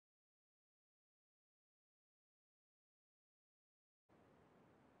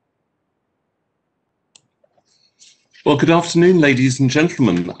Well, good afternoon, ladies and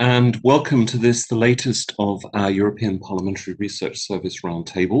gentlemen, and welcome to this, the latest of our European Parliamentary Research Service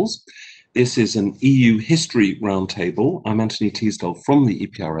roundtables. This is an EU history roundtable. I'm Anthony Teasdale from the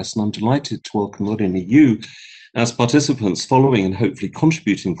EPRS, and I'm delighted to welcome not only you as participants following and hopefully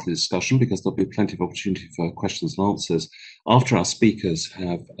contributing to the discussion, because there'll be plenty of opportunity for questions and answers after our speakers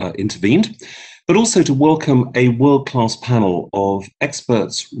have intervened, but also to welcome a world-class panel of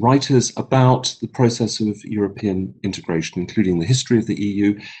experts, writers about the process of European integration, including the history of the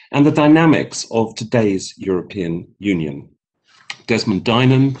EU and the dynamics of today's European Union. Desmond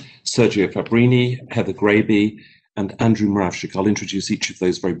Dinan, Sergio Fabrini, Heather Graby, and Andrew Moravchik. I'll introduce each of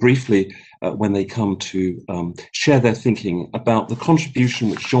those very briefly when they come to share their thinking about the contribution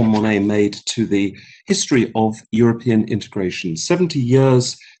which Jean Monnet made to the history of European integration. 70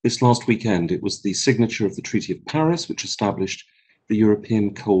 years this last weekend. It was the signature of the Treaty of Paris, which established the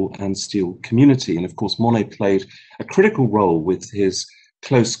European coal and steel community. And of course, Monnet played a critical role with his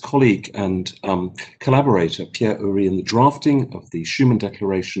close colleague and collaborator, Pierre Ury, in the drafting of the Schuman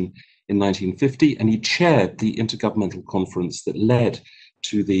Declaration in 1950, and he chaired the intergovernmental conference that led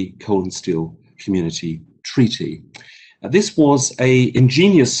to the Coal and Steel Community Treaty. This was an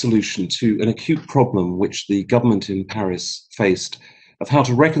ingenious solution to an acute problem which the government in Paris faced, of how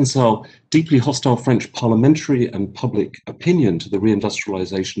to reconcile deeply hostile French parliamentary and public opinion to the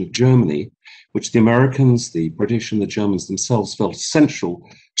reindustrialization of Germany, which the Americans, the British, and the Germans themselves felt essential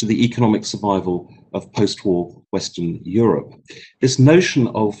to the economic survival of post-war Western Europe. This notion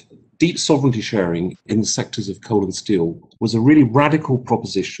of deep sovereignty sharing in the sectors of coal and steel was a really radical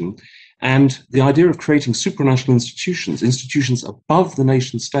proposition, and the idea of creating supranational institutions, institutions above the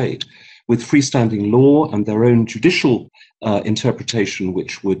nation state, with freestanding law and their own judicial interpretation,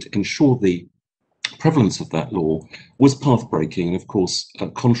 which would ensure the prevalence of that law, was path-breaking and, of course,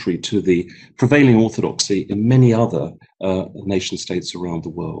 contrary to the prevailing orthodoxy in many other nation states around the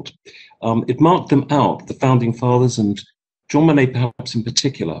world. It marked them out, the founding fathers, and Jean Monnet perhaps in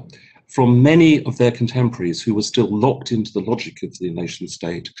particular, from many of their contemporaries who were still locked into the logic of the nation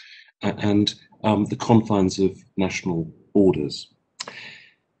state and the confines of national borders.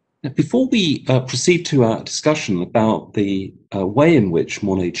 Now, before we proceed to our discussion about the way in which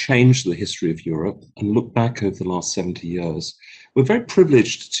Monnet changed the history of Europe and look back over the last 70 years, we're very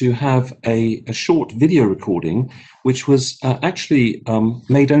privileged to have a short video recording, which was actually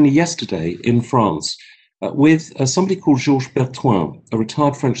made only yesterday in France, with somebody called Georges Berthoin, a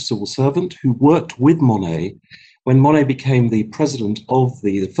retired French civil servant who worked with Monnet when Monnet became the president of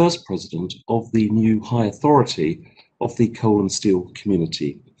the first president of the new high authority of the coal and steel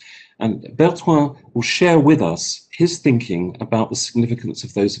community. And Berthoin will share with us his thinking about the significance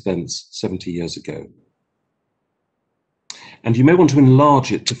of those events 70 years ago. And you may want to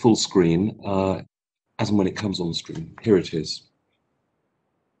enlarge it to full screen as and when it comes on screen. Here it is.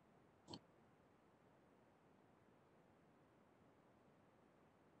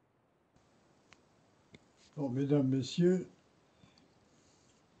 Bon, mesdames, messieurs,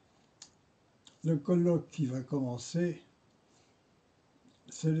 le colloque qui va commencer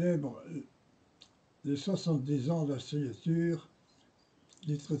célèbre les 70 ans de la signature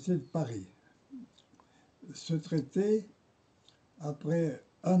du traité de Paris. Ce traité, après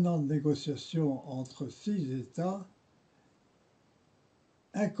un an de négociations entre 6 États,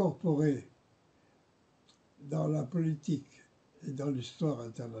 incorporé dans la politique et dans l'histoire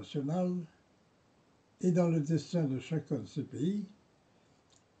internationale et dans le destin de chacun de ces pays,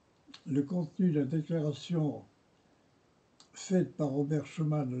 le contenu de la déclaration faite par Robert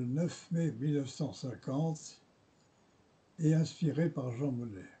Schuman le 9 mai 1950 et inspirée par Jean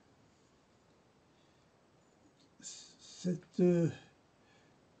Monnet.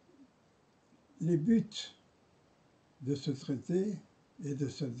 Les buts de ce traité et de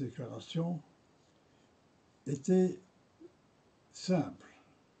cette déclaration étaient simples.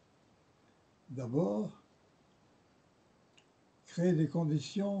 D'abord, créer des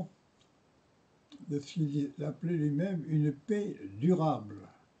conditions de ce qu'il appelait lui-même une paix durable.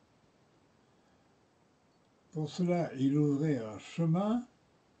 Pour cela, il ouvrait un chemin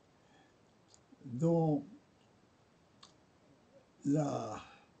dont le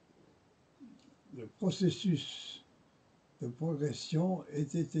processus de progression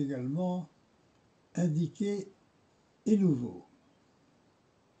était également indiqué et nouveau.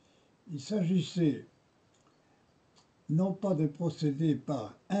 Il s'agissait non pas de procéder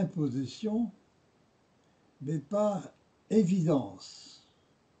par imposition, mais par évidence.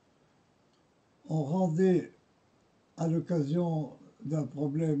 On rendait, à l'occasion d'un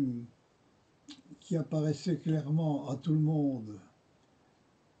problème qui apparaissait clairement à tout le monde,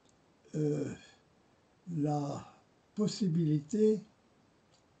 la possibilité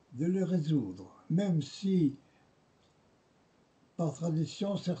de le résoudre, même si, par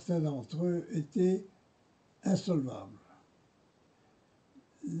tradition, certains d'entre eux étaient insolvables.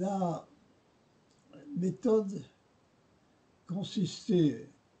 La méthode consistait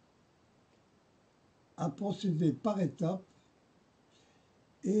à procéder par étapes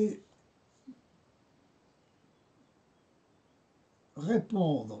et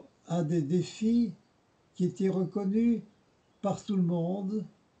répondre à des défis qui étaient reconnus par tout le monde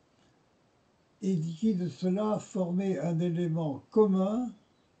et qui de cela formaient un élément commun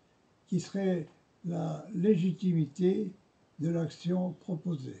qui serait la légitimité de l'action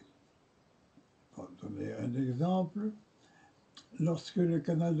proposée. Pour donner un exemple, lorsque le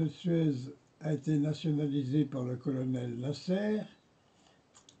canal de Suez a été nationalisé par le colonel Nasser,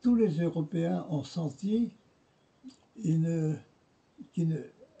 tous les Européens ont senti qu'une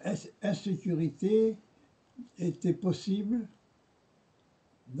insécurité était possible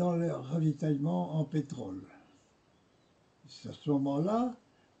dans leur ravitaillement en pétrole. C'est à ce moment-là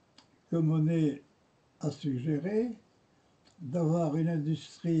que Monnet a suggéré d'avoir une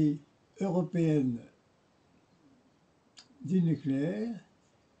industrie européenne du nucléaire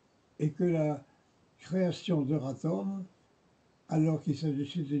et que la création d'Euratom, alors qu'il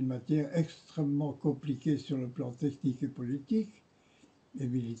s'agissait d'une matière extrêmement compliquée sur le plan technique et politique, et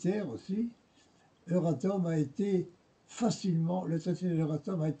militaire aussi, Euratom a été facilement, le traité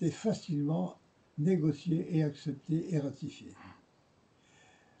d'Euratom a été facilement négocié et accepté et ratifié.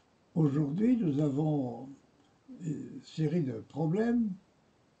 Aujourd'hui, nous avons une série de problèmes,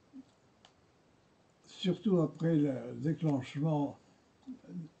 surtout après le déclenchement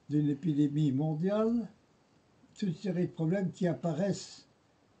d'une épidémie mondiale, toute une série de problèmes qui apparaissent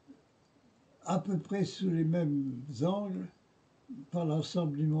à peu près sous les mêmes angles par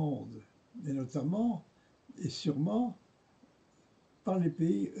l'ensemble du monde, et notamment et sûrement par les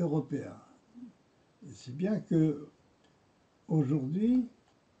pays européens. Et c'est bien que aujourd'hui,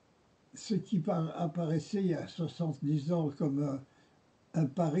 ce qui apparaissait il y a 70 ans comme un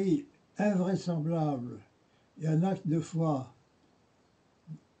pari invraisemblable et un acte de foi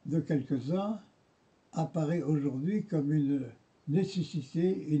de quelques-uns apparaît aujourd'hui comme une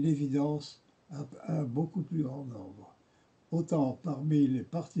nécessité, une évidence à un beaucoup plus grand nombre, autant parmi les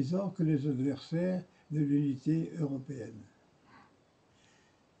partisans que les adversaires de l'unité européenne.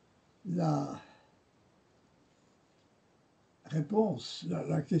 La réponse,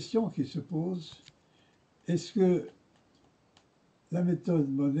 la question qui se pose, est-ce que la méthode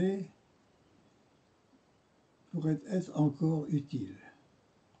Monnet pourrait être encore utile?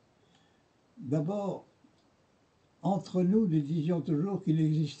 D'abord, entre nous, nous disions toujours qu'il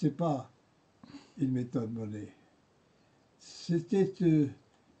n'existait pas une méthode Monnet. C'était,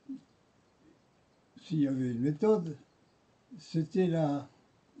 s'il y avait une méthode, c'était la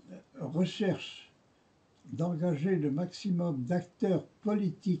recherche d'engager le maximum d'acteurs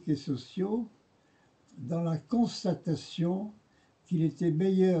politiques et sociaux dans la constatation qu'il était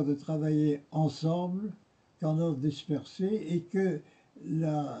meilleur de travailler ensemble qu'en ordre dispersé et que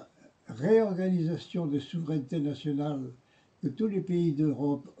la réorganisation des souverainetés nationales que tous les pays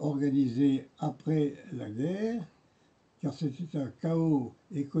d'Europe organisaient après la guerre, car c'était un chaos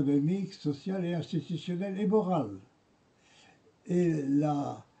économique, social et institutionnel et moral. Et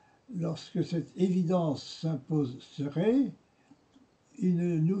là, lorsque cette évidence s'imposerait,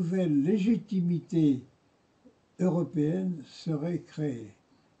 une nouvelle légitimité européenne serait créée.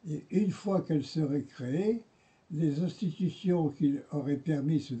 Et une fois qu'elle serait créée, les institutions qui auraient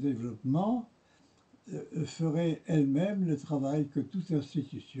permis ce développement feraient elles-mêmes le travail que toute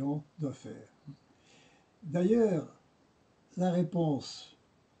institution doit faire. D'ailleurs, la réponse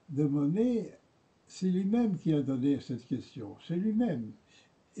de Monnet, c'est lui-même qui a donné à cette question, c'est lui-même.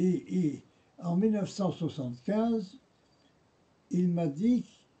 Et en 1975, il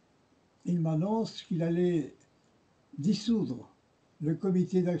m'annonce qu'il allait dissoudre le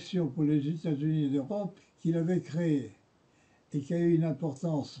comité d'action pour les États-Unis d'Europe qu'il avait créé et qui a eu une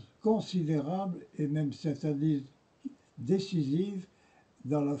importance considérable et même certains disent décisive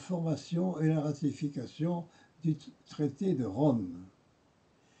dans la formation et la ratification du traité de Rome.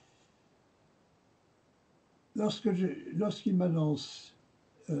 Lorsqu'il m'annonce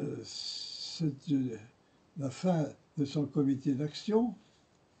la fin de son comité d'action,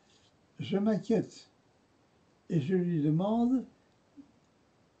 je m'inquiète et je lui demande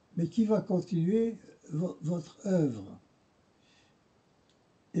 « Mais qui va continuer votre œuvre ?»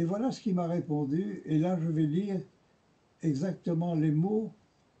 Et voilà ce qu'il m'a répondu, et là je vais lire exactement les mots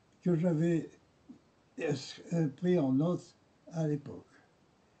que j'avais pris en note à l'époque.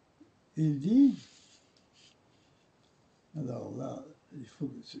 Il dit Alors là, il faut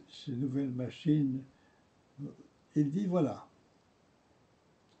que ces nouvelles machines, il dit voilà,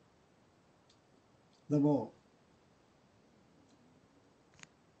 d'abord,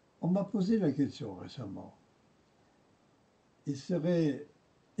 on m'a posé la question récemment. Il serait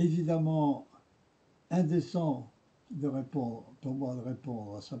évidemment indécent de répondre, pour moi de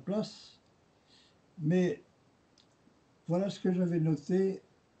répondre à sa place, mais voilà ce que j'avais noté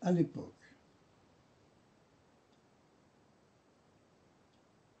à l'époque.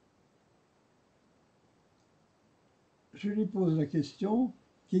 Je lui pose la question,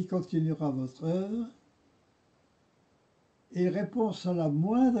 qui continuera votre œuvre? Et répond sans la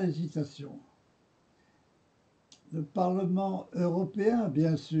moindre hésitation. Le Parlement européen,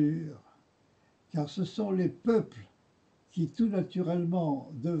 bien sûr, car ce sont les peuples qui tout naturellement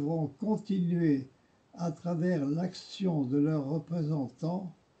devront continuer à travers l'action de leurs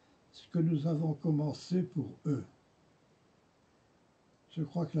représentants ce que nous avons commencé pour eux. Je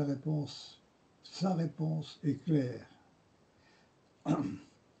crois que sa réponse est claire.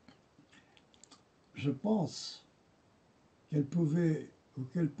 Je pense qu'elle pouvait ou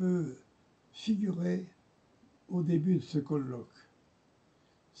qu'elle peut figurer au début de ce colloque.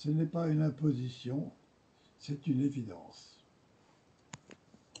 Ce n'est pas une imposition, c'est une évidence.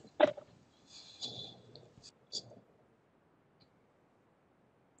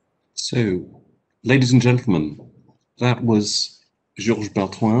 So, ladies and gentlemen, that was Georges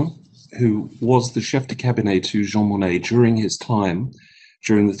Bertoin, who was the chef de cabinet to Jean Monnet during his time,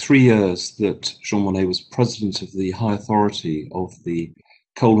 during the 3 years that Jean Monnet was president of the high authority of the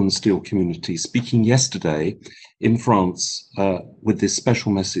coal and steel community, speaking yesterday in France with this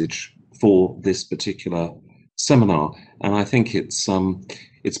special message for this particular seminar. And I think it's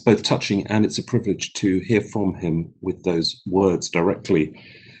both touching and it's a privilege to hear from him with those words directly.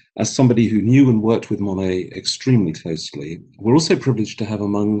 As somebody who knew and worked with Monet extremely closely, we're also privileged to have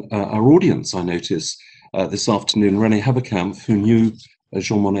among our audience, I notice, this afternoon, René Haberkamp, who knew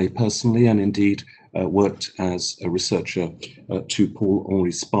Jean Monnet personally and indeed worked as a researcher to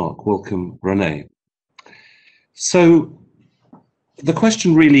Paul-Henri Spark. Welcome, René. So the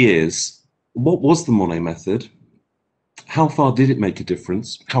question really is, what was the Monet method? How far did it make a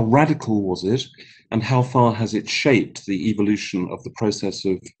difference? How radical was it? And how far has it shaped the evolution of the process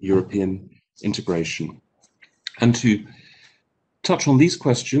of European integration? And to touch on these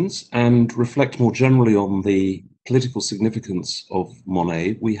questions and reflect more generally on the political significance of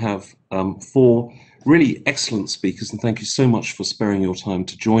Monet, we have 4 really excellent speakers, and thank you so much for sparing your time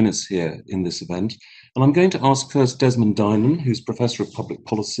to join us here in this event. And I'm going to ask first Desmond Dinan, who's Professor of Public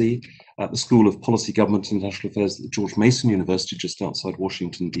Policy at the School of Policy, Government and International Affairs at the George Mason University just outside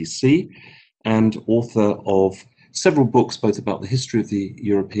Washington, D.C., and author of several books both about the history of the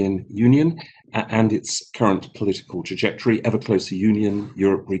European Union and its current political trajectory, Ever Closer Union,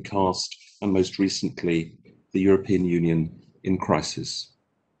 Europe Recast, and most recently, the European Union in Crisis.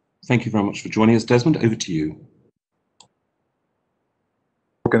 Thank you very much for joining us. Desmond, over to you.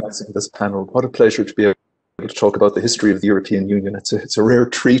 Organizing this panel. What a pleasure to be able to talk about the history of the European Union. It's a rare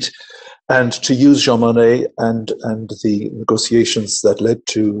treat. And to use Jean Monnet and the negotiations that led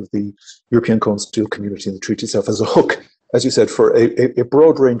to the European Coal and Steel Community and the treaty itself as a hook, as you said, for a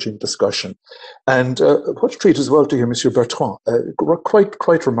broad-ranging discussion. And what a treat as well to hear Monsieur Bertrand,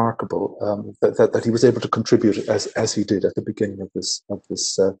 quite remarkable that he was able to contribute as he did at the beginning of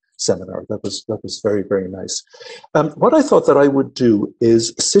this seminar. That was very, very nice. What I thought that I would do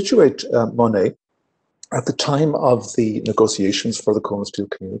is situate Monnet at the time of the negotiations for the coal and steel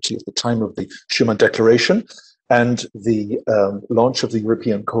community, at the time of the Schuman Declaration and the launch of the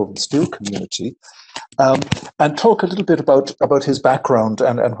European Coal and Steel Community, and talk a little bit about his background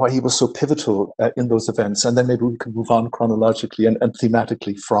and why he was so pivotal in those events. And then maybe we can move on chronologically and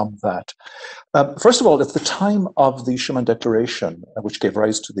thematically from that. First of all, at the time of the Schuman Declaration, which gave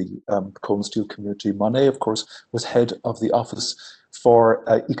rise to the Coal and Steel Community, Monnet, of course, was head of the Office for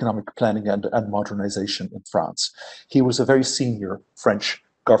Economic Planning and Modernization in France. He was a very senior French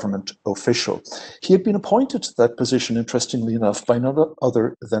government official. He had been appointed to that position, interestingly enough, by none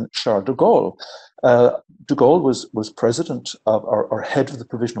other than Charles de Gaulle. De Gaulle was president of, or head of the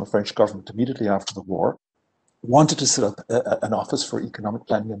provisional French government immediately after the war, wanted to set up an office for economic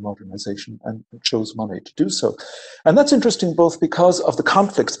planning and modernization and chose Monnet to do so. And that's interesting both because of the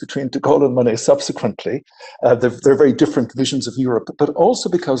conflicts between de Gaulle and Monnet subsequently. They're very different visions of Europe, but also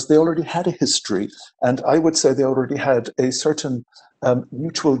because they already had a history. And I would say they already had a certain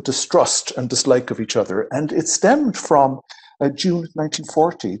mutual distrust and dislike of each other. And it stemmed from June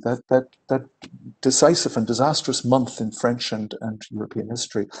 1940, that decisive and disastrous month in French and European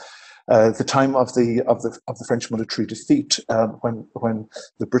history. the time of the French military defeat, when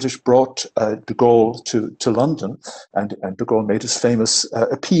the British brought de Gaulle to London, and de Gaulle made his famous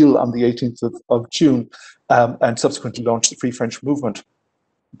appeal on the 18th of June, and subsequently launched the Free French movement.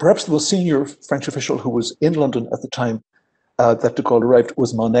 Perhaps the most senior French official who was in London at the time that de Gaulle arrived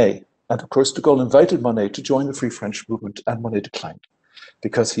was Monnet. And of course, de Gaulle invited Monnet to join the Free French movement, and Monnet declined,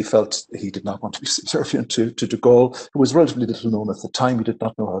 because he felt he did not want to be subservient to de Gaulle, who was relatively little known at the time. He did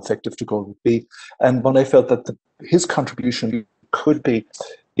not know how effective de Gaulle would be. And Monnet felt that his contribution could be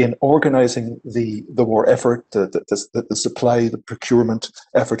in organizing the war effort, the supply, the procurement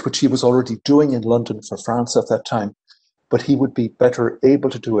effort, which he was already doing in London for France at that time, but he would be better able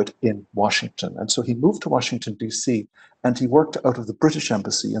to do it in Washington. And so he moved to Washington, D.C., and he worked out of the British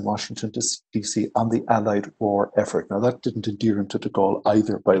Embassy in Washington, D.C. on the Allied war effort. Now, that didn't endear him to de Gaulle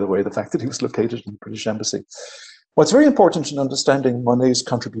either, by the way, the fact that he was located in the British Embassy. What's very important in understanding Monnet's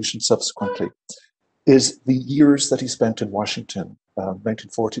contribution subsequently is the years that he spent in Washington,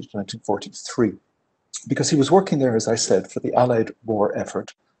 1940 to 1943, because he was working there, as I said, for the Allied war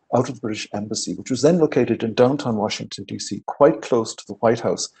effort out of the British Embassy, which was then located in downtown Washington, D.C., quite close to the White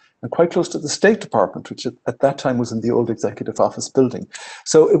House and quite close to the State Department, which at that time was in the old Executive Office building.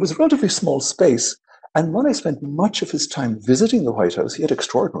 So it was a relatively small space. And Monnet spent much of his time visiting the White House. He had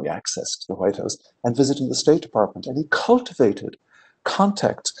extraordinary access to the White House, and visiting the State Department. And he cultivated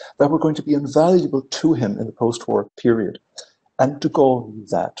contacts that were going to be invaluable to him in the post-war period. And de Gaulle knew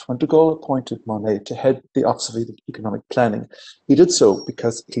that. When de Gaulle appointed Monnet to head the Office of Economic Planning, he did so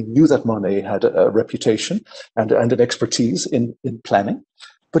because he knew that Monnet had a reputation and an expertise in planning.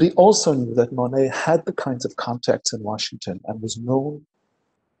 But he also knew that Monnet had the kinds of contacts in Washington and was known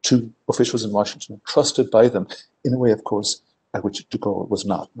to officials in Washington, trusted by them, in a way, of course, at which de Gaulle was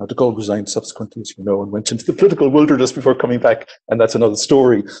not. Now, de Gaulle resigned subsequently, as you know, and went into the political wilderness before coming back, and that's another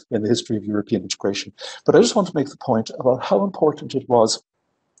story in the history of European integration. But I just want to make the point about how important it was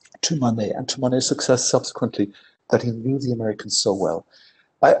to Monnet and to Monnet's success subsequently that he knew the Americans so well.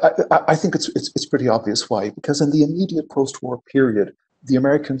 I think it's pretty obvious why, because in the immediate post-war period, the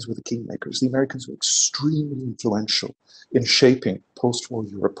Americans were the kingmakers. The Americans were extremely influential in shaping post-war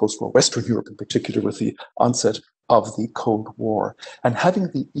Europe, post-war Western Europe in particular, with the onset of the Cold War. And having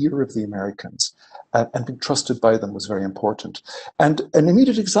the ear of the Americans and being trusted by them was very important. And an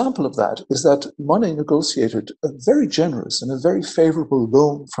immediate example of that is that Monnet negotiated a very generous and a very favorable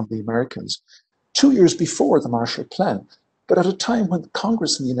loan from the Americans 2 years before the Marshall Plan, but at a time when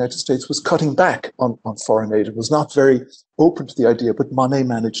Congress in the United States was cutting back on foreign aid. It was not very open to the idea, but Monnet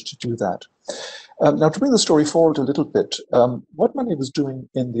managed to do that. Now, to bring the story forward a little bit, what Monnet was doing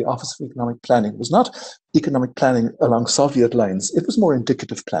in the Office of Economic Planning was not economic planning along Soviet lines. It was more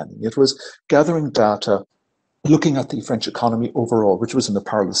indicative planning. It was gathering data, looking at the French economy overall, which was in a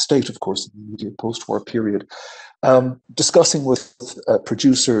perilous state, of course, in the immediate post-war period, discussing with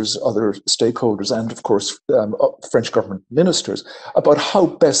producers, other stakeholders, and of course, French government ministers about how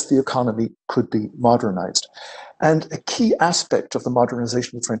best the economy could be modernized. And a key aspect of the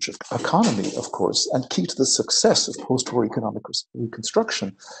modernization of the French economy, of course, and key to the success of post-war economic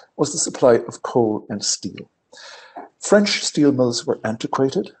reconstruction, was the supply of coal and steel. French steel mills were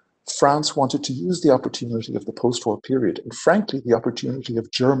antiquated. France wanted to use the opportunity of the post-war period, and frankly, the opportunity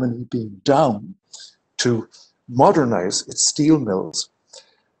of Germany being down, to modernize its steel mills.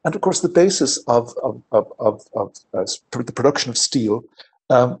 And of course, the basis of the production of steel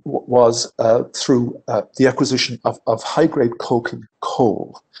was through the acquisition of high-grade coking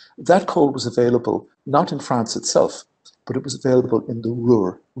coal. That coal was available not in France itself, but it was available in the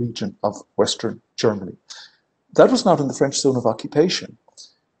Ruhr region of Western Germany. That was not in the French zone of occupation,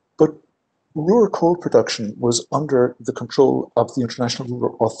 but Ruhr coal production was under the control of the International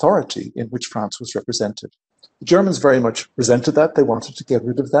Ruhr Authority, in which France was represented. The Germans very much resented that. They wanted to get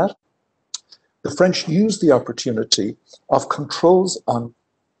rid of that. The French used the opportunity of controls on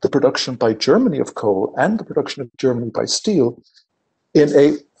the production by Germany of coal and the production of Germany by steel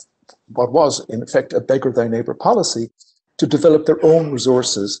in what was, in effect, a beggar thy neighbor policy to develop their own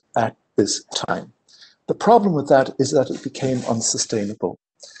resources at this time. The problem with that is that it became unsustainable.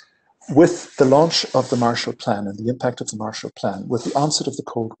 With the launch of the Marshall Plan and the impact of the Marshall Plan, with the onset of the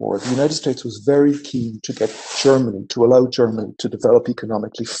Cold War, the United States was very keen to get Germany, to allow Germany to develop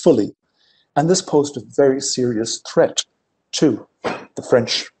economically fully. And this posed a very serious threat to the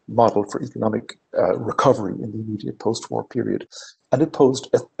French model for economic recovery in the immediate post-war period. And it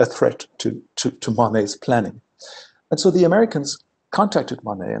posed a threat to Monnet's planning. And so the Americans contacted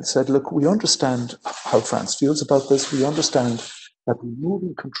Monnet and said, look, we understand how France feels about this. We understand that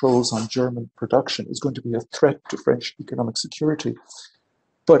removing controls on German production is going to be a threat to French economic security.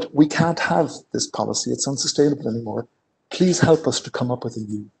 but we can't have this policy. It's unsustainable anymore. Please help us to come up with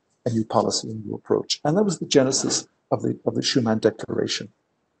a new policy, a new approach. And that was the genesis of the Schuman Declaration.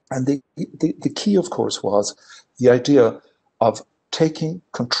 And the key, of course, was the idea of taking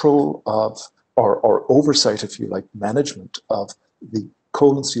control of, or oversight, if you like, management of the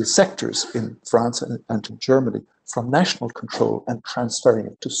coal and steel sectors in France and in Germany from national control and transferring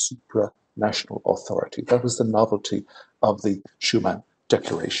it to supranational authority. That was the novelty of the Schuman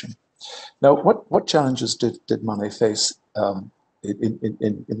Declaration. Now, what challenges did Monnet face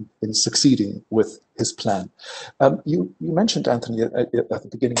in succeeding with his plan? You mentioned, Anthony, at the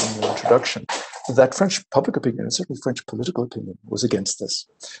beginning of your introduction, that French public opinion, and certainly French political opinion, was against this.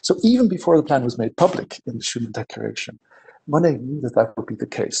 So even before the plan was made public in the Schuman Declaration, Monnet knew that that would be the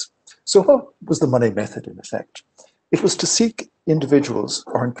case. So what was the Monnet method, in effect? It was to seek individuals,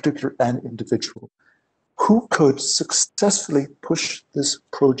 or in particular an individual, who could successfully push this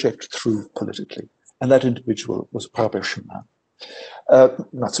project through politically. And that individual was Robert Schuman.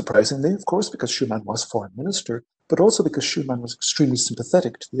 Not surprisingly, of course, because Schuman was foreign minister, but also because Schuman was extremely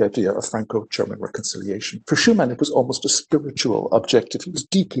sympathetic to the idea of Franco-German reconciliation. For Schuman, it was almost a spiritual objective. He was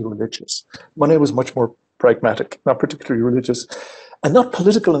deeply religious. Monnet was much more pragmatic, not particularly religious, and not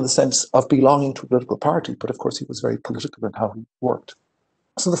political in the sense of belonging to a political party, but of course he was very political in how he worked.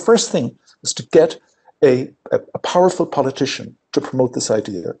 So the first thing was to get a powerful politician to promote this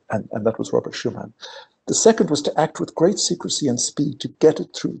idea, and that was Robert Schuman. The second was to act with great secrecy and speed to get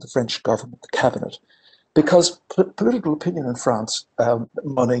it through the French government, the cabinet, because political opinion in France,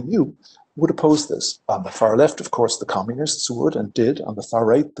 Monnet knew, would oppose this. On the far left, of course, the communists would and did. On the far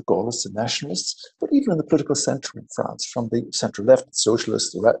right, the Gaullists and nationalists. But even in the political centre in France, from the centre left, the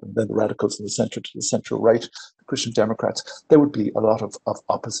socialists, and then the radicals in the centre to the central right, the Christian Democrats, there would be a lot of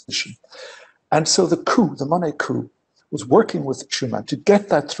opposition. And so the coup, the Monnet coup, was working with Schuman to get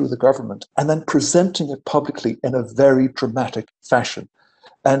that through the government and then presenting it publicly in a very dramatic fashion.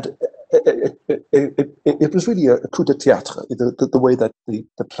 And it was really a coup de théâtre, the way that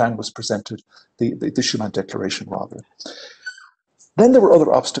the plan was presented, the Schuman Declaration, rather. Then there were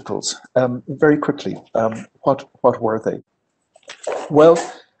other obstacles. Very quickly, what were they? Well,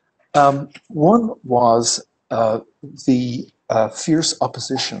 one was the fierce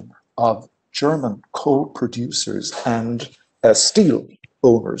opposition of German coal producers and steel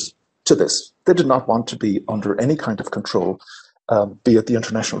owners to this. They did not want to be under any kind of control, be it the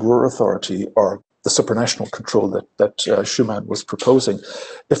International Ruhr Authority or the supranational control that Schuman was proposing.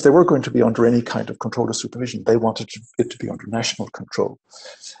 If they were going to be under any kind of control or supervision, they wanted it to be under national control.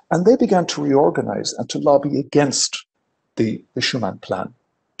 And they began to reorganize and to lobby against the Schuman plan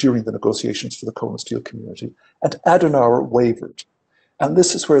during the negotiations for the coal and steel community. And Adenauer wavered. And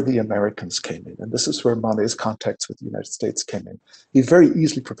this is where the Americans came in, and this is where Monnet's contacts with the United States came in. He very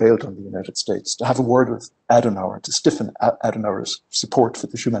easily prevailed on the United States to have a word with Adenauer, to stiffen Adenauer's support for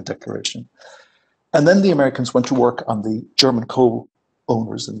the Schuman Declaration. And then the Americans went to work on the German coal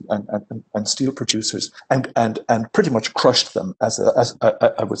owners and steel producers and pretty much crushed them as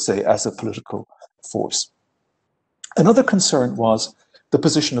I would say, as a political force. Another concern was the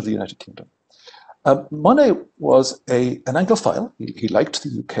position of the United Kingdom. Monnet was an Anglophile. He liked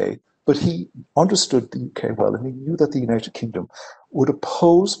the UK, but he understood the UK well, and he knew that the United Kingdom would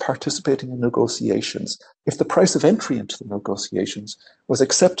oppose participating in negotiations if the price of entry into the negotiations was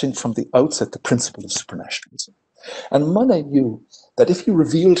accepting from the outset the principle of supranationalism. And Monnet knew that if he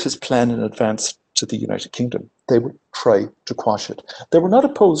revealed his plan in advance to the United Kingdom, they would try to quash it. They were not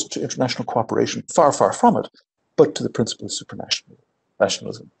opposed to international cooperation, far, far from it, but to the principle of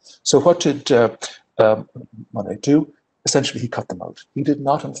supranationalism. So what did Monnet do? Essentially, he cut them out. He did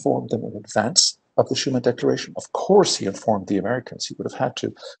not inform them in advance of the Schuman Declaration. Of course, he informed the Americans. He would have had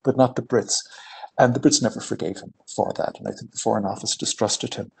to, but not the Brits. And the Brits never forgave him for that. And I think the Foreign Office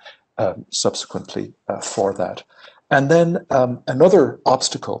distrusted him subsequently for that. And then another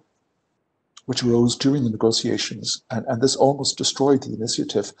obstacle which arose during the negotiations, and this almost destroyed the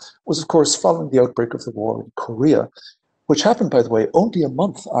initiative, was, of course, following the outbreak of the war in Korea, which happened, by the way, only a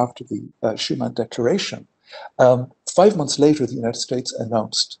month after the Schuman Declaration. 5 months later, the United States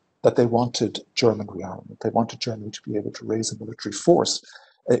announced that they wanted German rearmament. They wanted Germany to be able to raise a military force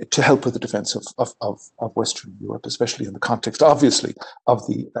to help with the defense of Western Europe, especially in the context, obviously, of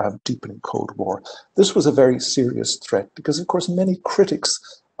the deepening Cold War. This was a very serious threat because, of course, many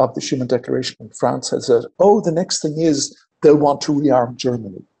critics of the Schuman Declaration in France had said, oh, the next thing is they'll want to rearm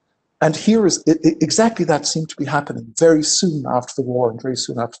Germany. And here is exactly that seemed to be happening very soon after the war and very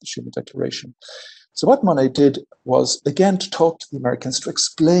soon after the Schuman Declaration. So what Monnet did was, again, to talk to the Americans, to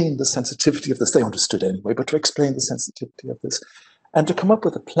explain the sensitivity of this. They understood anyway, but to explain the sensitivity of this. and to come up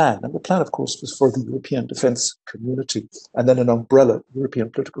with a plan. And the plan, of course, was for the European defence community and then an umbrella European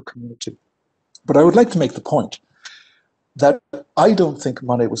political community. But I would like to make the point that I don't think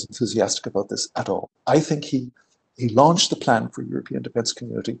Monnet was enthusiastic about this at all. I think he launched the plan for European defence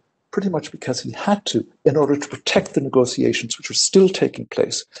community pretty much because he had to, in order to protect the negotiations which were still taking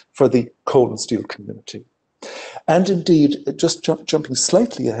place for the coal and steel community. And indeed, just jumping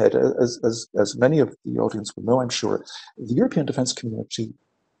slightly ahead, as many of the audience will know, I'm sure, the European defence community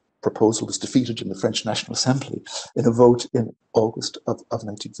proposal was defeated in the French National Assembly in a vote in August of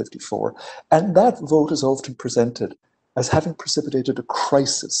 1954. And that vote is often presented as having precipitated a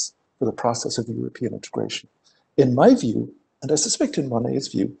crisis for the process of European integration. In my view, and I suspect in Monnet's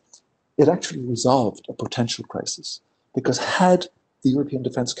view, it actually resolved a potential crisis, because had the European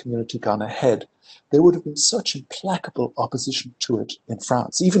defence community gone ahead, there would have been such implacable opposition to it in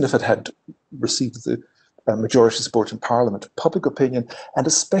France, even if it had received the majority support in Parliament. Public opinion, and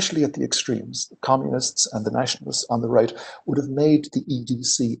especially at the extremes, the communists and the nationalists on the right, would have made the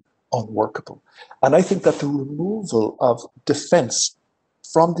EDC unworkable. And I think that the removal of defence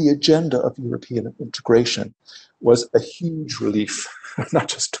from the agenda of European integration was a huge relief, not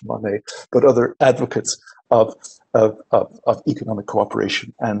just to Monnet, but other advocates of economic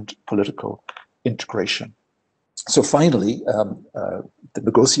cooperation and political integration. So finally, the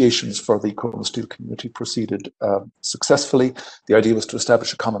negotiations for the coal and steel community proceeded successfully. The idea was to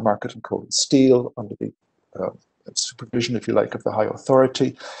establish a common market in coal and steel under the supervision, if you like, of the High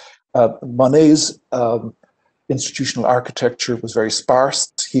Authority. Monnet's institutional architecture was very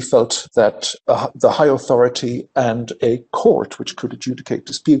sparse. He felt that the High Authority and a court which could adjudicate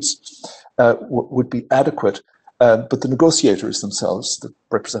disputes would be adequate. But the negotiators themselves, the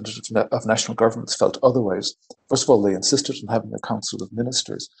representatives of national governments, felt otherwise. First of all, they insisted on having a council of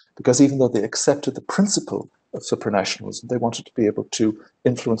ministers, because even though they accepted the principle of supranationalism, they wanted to be able to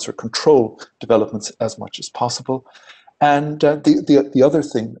influence or control developments as much as possible. And the other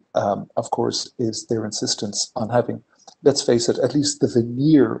thing, of course, is their insistence on having, let's face it, at least the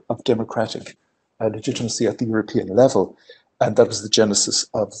veneer of democratic legitimacy at the European level. And that was the genesis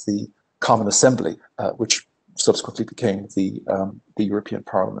of the Common Assembly, which subsequently became the European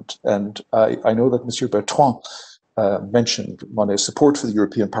Parliament. And I know that Monsieur Bertrand mentioned Monnet's support for the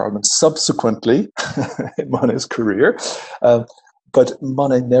European Parliament subsequently in Monnet's career, but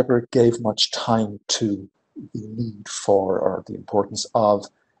Monnet never gave much time to the need for, or the importance of,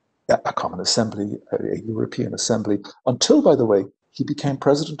 a common assembly, a European assembly, until, by the way, he became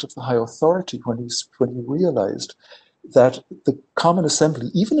president of the High Authority when he realized that the Common Assembly,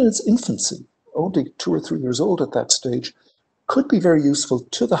 even in its infancy, only 2 or 3 years old at that stage, could be very useful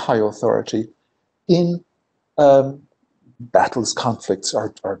to the High Authority in battles, conflicts,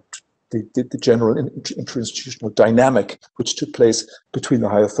 or the general interinstitutional dynamic which took place between the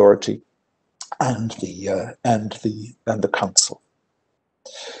High Authority and the Council.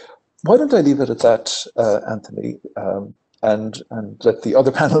 Why don't I leave it at that, Anthony, and let the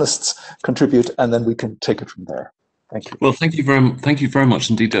other panelists contribute, and then we can take it from there. Thank you. Well, thank you very much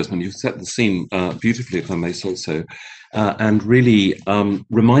indeed, Desmond. You've set the scene beautifully, if I may say so, and really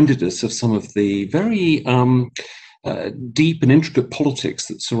reminded us of some of the very deep and intricate politics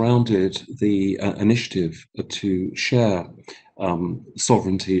that surrounded the initiative to share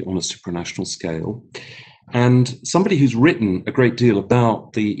sovereignty on a supranational scale. And somebody who's written a great deal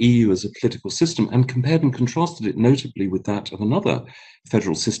about the EU as a political system and compared and contrasted it notably with that of another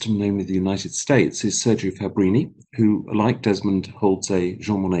federal system, namely the United States, is Sergio Fabbrini, who, like Desmond, holds a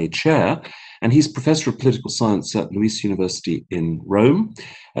Jean Monnet chair. And he's professor of political science at Luis University in Rome.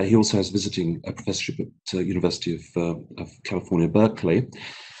 He also has visiting a professorship at University of California, Berkeley,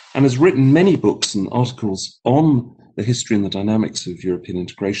 and has written many books and articles on the history and the dynamics of European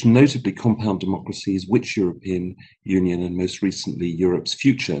integration, notably Compound Democracies, Which European Union, and most recently Europe's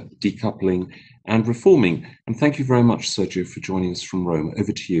Future, Decoupling and Reforming. And thank you very much, Sergio, for joining us from Rome.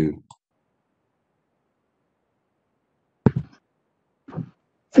 Over to you.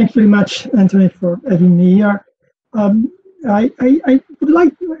 Thank you very much, Anthony, for having me here. I would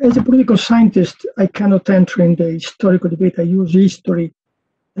like, as a political scientist, I cannot enter in the historical debate. I use history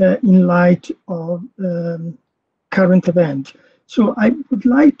in light of current events. So I would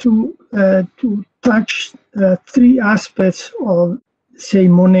like to touch 3 aspects of, say,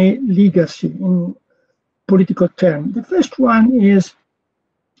 Monnet legacy in political terms. The first one is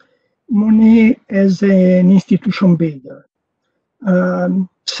Monnet as an institution builder.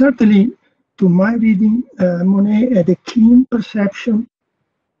 Certainly, to my reading, Monnet had a keen perception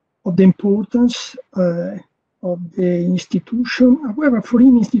of the importance of the institution. However, for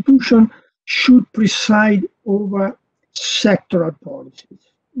him, institution should preside over sectoral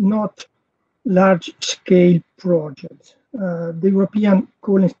policies, not large-scale projects. The European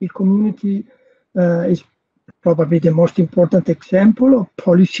Coal and Steel Community is probably the most important example of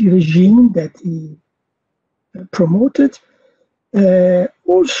policy regime that he promoted.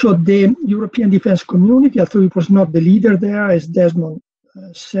 Also, the European Defence Community, although he was not the leader there, as Desmond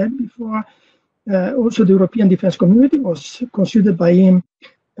said before, also the European Defence Community was considered by him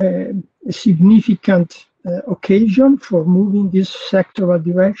a significant occasion for moving this sectoral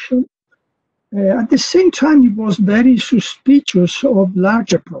direction. At the same time, he was very suspicious of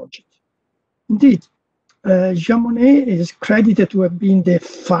larger projects. Indeed, Jean Monnet is credited to have been the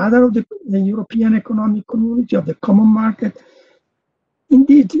father of the European Economic Community, of the Common Market.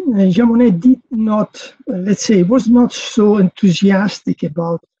 Indeed, Jean Monnet did not, let's say, was not so enthusiastic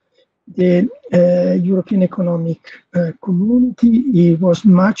about the European Economic Community. He was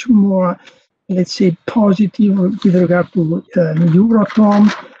much more, let's say, positive with regard to Euratom,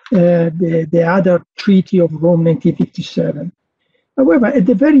 the other Treaty of Rome 1957. However, at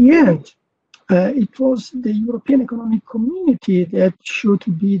the very end, it was the European Economic Community that showed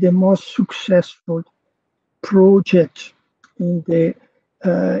to be the most successful project in the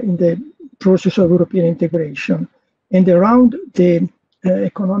process of European integration. And around the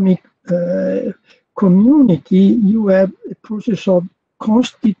economic community, you have a process of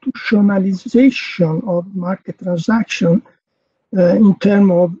constitutionalization of market transaction in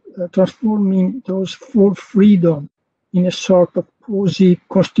terms of transforming those four freedoms in a sort of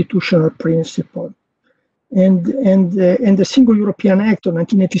quasi-constitutional principle. And the Single European Act of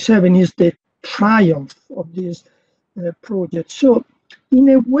 1987 is the triumph of this project. So, in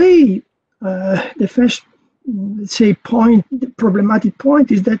a way, the first, let's say, point, the problematic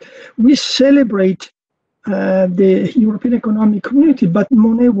point is that we celebrate the European Economic Community, but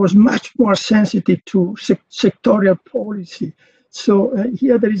Monnet was much more sensitive to sectorial policy. So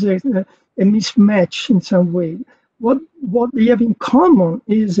here there is a mismatch in some way. What they have in common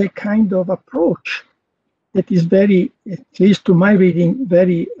is a kind of approach that is very, at least to my reading,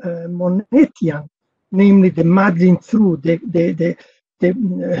 very Monnetian, namely the muddling through, the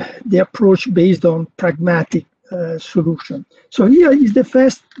approach based on pragmatic solution. So here is the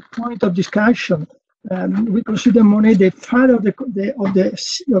first point of discussion. We consider Monnet the father of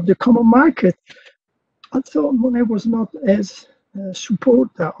the common market, although Monnet was not as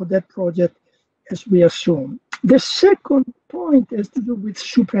supporter of that project as we assume. The second point has to do with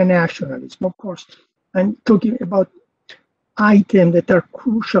supranationalism. Of course, I'm talking about items that are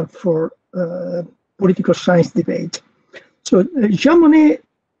crucial for political science debate. So Jean Monnet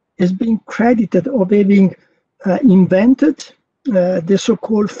has been credited of having invented the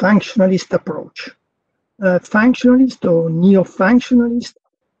so-called functionalist approach. Functionalists or neo-functionalists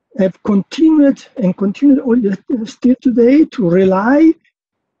have continued and continue still today to rely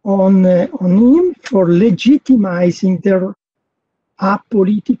on him for legitimizing their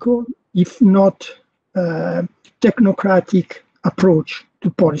apolitical, if not technocratic approach to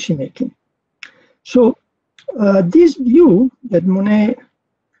policymaking. So this view that Monnet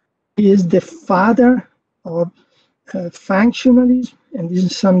is the father of functionalism, and in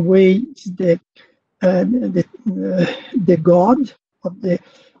some way is the god of the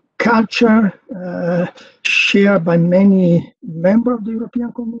culture shared by many members of the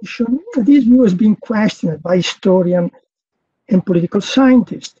European Commission. This view has been questioned by historians and political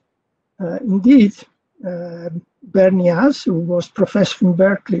scientists. Indeed, Bernias, who was professor in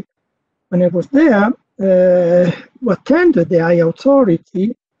Berkeley when I was there, attended the High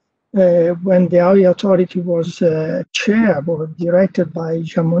Authority when the High Authority was chaired or directed by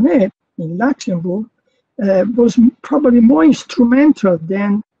Jean Monnet in Luxembourg, was probably more instrumental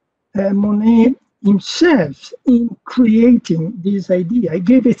than Monnet himself in creating this idea. He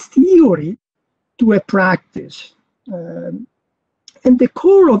gave a theory to a practice. And the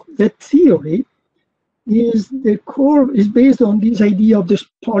core of that theory is based on this idea of this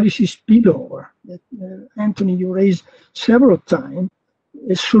policy spillover that Anthony, you raised several times.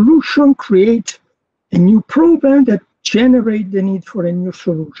 A solution creates a new problem that generates the need for a new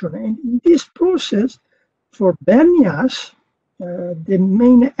solution. And in this process, for Bernias, the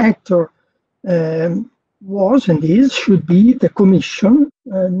main actor was and should be the Commission,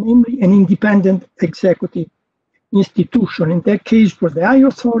 namely an independent executive institution. In that case, was the High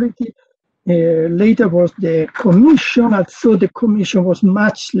Authority. Later was the Commission, although the Commission was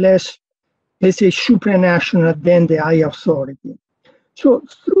much less, let's say, supranational than the High Authority. So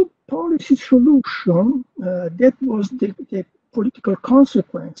through policy solution, that was the political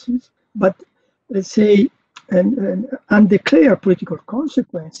consequences, but let's say undeclared political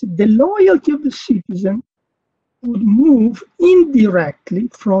consequences, the loyalty of the citizen would move indirectly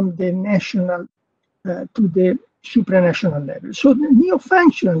from the national to the supranational level. So the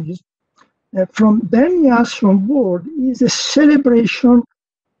neo-functionalism from Bernias onward is a celebration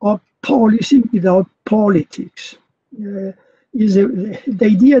of policy without politics. Is the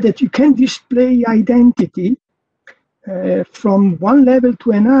idea that you can display identity from one level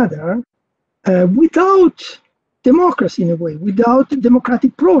to another without democracy, in a way, without the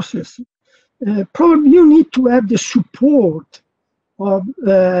democratic process. Probably you need to have the support of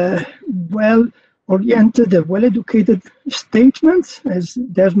well-oriented, well-educated statements. As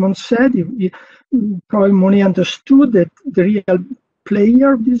Desmond said, probably Monnet understood that the real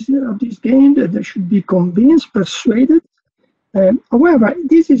player of this game, that they should be convinced, persuaded. However,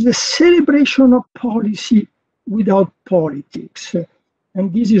 this is a celebration of policy without politics.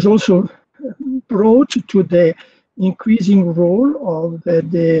 And this is also brought to the increasing role of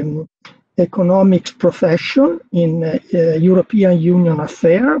the economics profession in European Union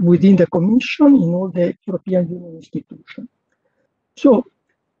affairs within the Commission, in all the European Union institutions. So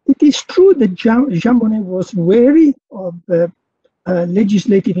it is true that Jean Monnet was wary of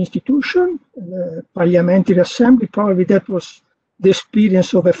legislative institution, parliamentary assembly. Probably that was the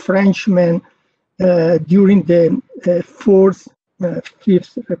experience of a Frenchman during the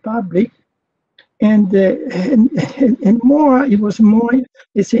Fifth Republic, and more, it was more,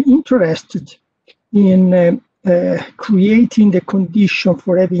 let's say, interested in creating the condition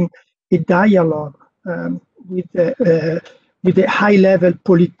for having a dialogue with a high-level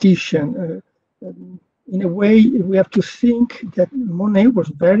politician. In a way, we have to think that Monnet was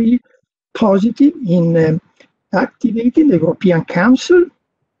very positive in activating the European Council,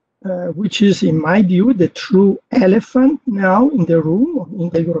 which is, in my view, the true elephant now in the room, in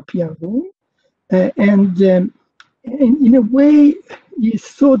the European room. And in a way, he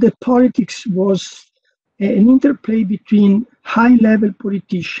thought that politics was an interplay between high-level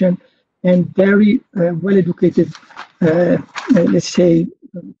politicians and very well-educated, let's say,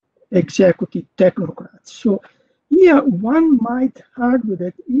 executive technocrats. So here one might argue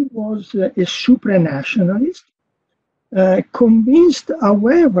that he was a supranationalist, convinced,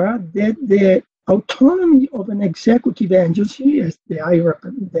 however, that the autonomy of an executive agency, as the higher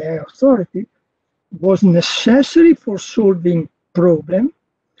authority, was necessary for solving problems,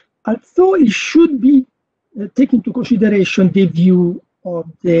 although it should be taken into consideration the view of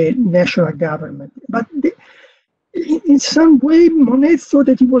the national government. But in some way, Monnet thought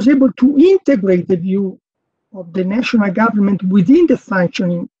that he was able to integrate the view of the national government within the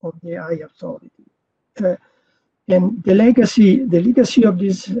functioning of the high authority. And the legacy of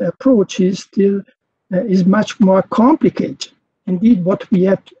this approach is still is much more complicated. Indeed, what we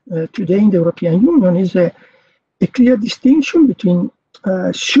have today in the European Union is a clear distinction between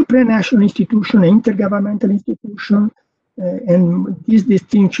supranational institution and intergovernmental institution, and this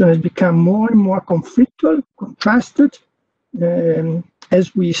distinction has become more and more conflictual, contrasted,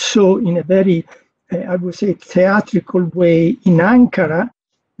 as we saw in a very, I would say, theatrical way in Ankara,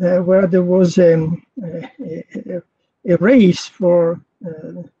 where there was a race for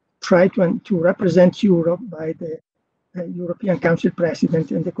try to represent Europe by the European Council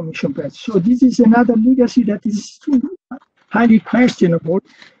President and the Commission President. So this is another legacy that is highly questionable,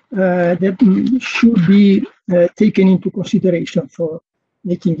 that should be taken into consideration for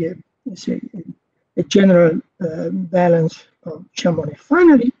making a general balance of Jean Monnet.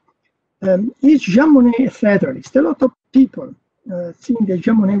 Finally, is Jean Monnet a federalist? A lot of people think that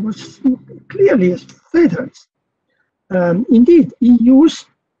Jean Monnet was clearly a federalist. Indeed, he used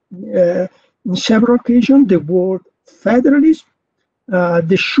in several occasions the word federalism.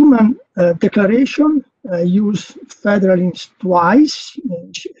 The Schuman Declaration used federalism twice.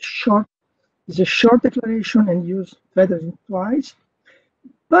 It's a short declaration and used federalism twice.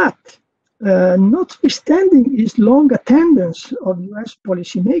 But notwithstanding his long attendance of US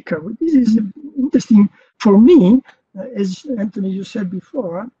policymakers, this is interesting for me, as Anthony, you said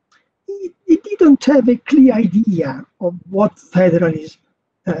before, he didn't have a clear idea of what federalism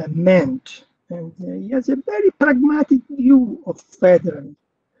meant. And he has a very pragmatic view of federalism.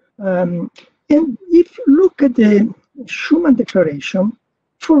 And if you look at the Schuman Declaration,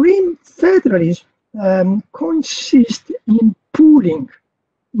 for him, federalism consists in pooling,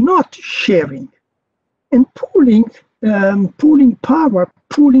 not sharing. And pooling power,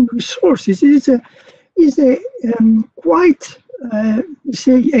 pooling resources is a quite,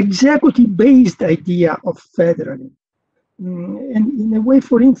 say, executive-based idea of federalism. And in a way,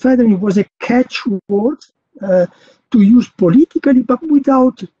 for him, federalism was a catchword to use politically, but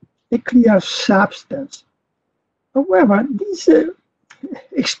without a clear substance. However, this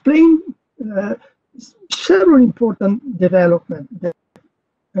explains several important developments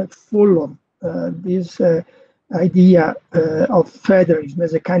that follow this idea of federalism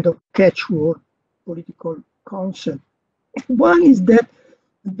as a kind of catchword political concept. One is that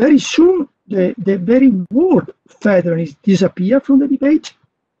very soon the very word federalism disappeared from the debate.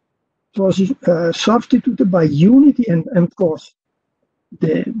 It was substituted by unity and of course,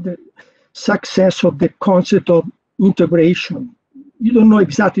 the success of the concept of integration. You don't know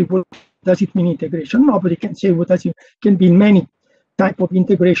exactly what does it mean, integration. Nobody can say what does it can be many type of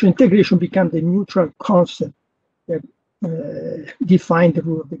integration. Integration becomes the neutral concept that defines the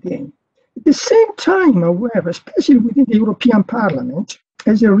rule of the game. At the same time, however, especially within the European Parliament,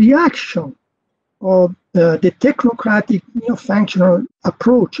 as a reaction of the technocratic neo-functional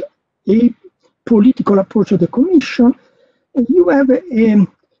approach, a political approach of the Commission, you have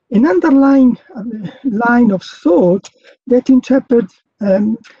an underlying line of thought that interprets,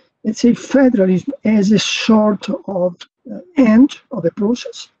 let's say, federalism as a sort of end of a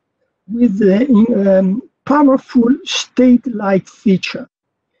process with a powerful state-like feature.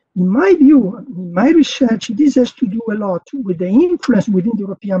 In my view, in my research, this has to do a lot with the influence within the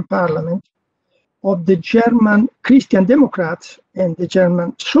European Parliament of the German Christian Democrats and the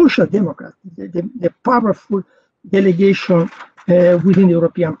German Social Democrats, the powerful delegation within the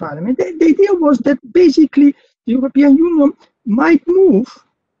European Parliament. The idea was that basically the European Union might move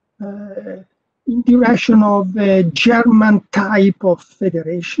in direction of a German type of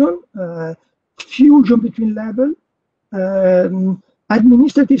federation, fusion between levels,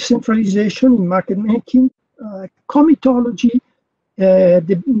 administrative centralization in market making, comitology,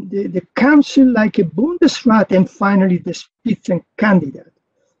 the council like a Bundesrat, and finally the Spitzenkandidat.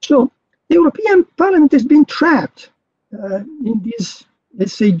 So the European Parliament has been trapped in this,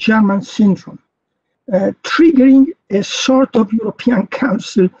 let's say, German syndrome, triggering a sort of European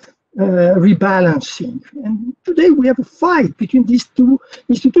Council rebalancing. And today we have a fight between these two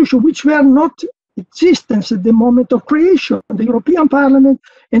institutions, which were not existence at the moment of creation, the European Parliament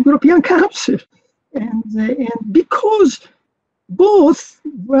and European Council. And because both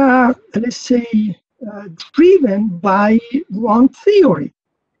were, let's say, driven by one theory.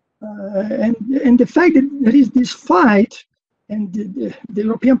 And the fact that there is this fight and the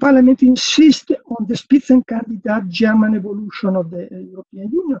European Parliament insists on the Spitzenkandidat German evolution of the European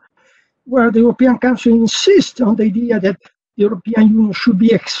Union, where the European Council insists on the idea that the European Union should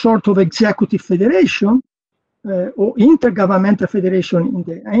be a sort of executive federation or intergovernmental federation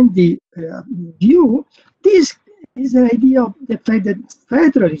in the view. This is an idea of the fact that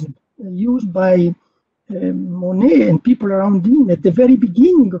federalism used by Monnet and people around him at the very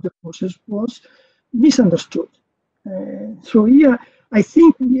beginning of the process was misunderstood. So here, I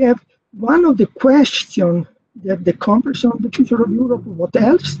think we have one of the questions that the Conference on the Future of Europe, what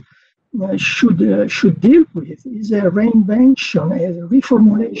else, should deal with is a reinvention, a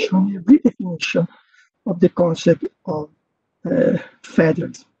reformulation, a redefinition of the concept of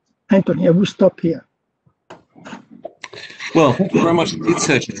federalism. Anthony, I will stop here. Well, thank you very much indeed,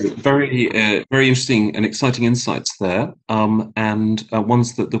 Sergio. Very interesting and exciting insights there, and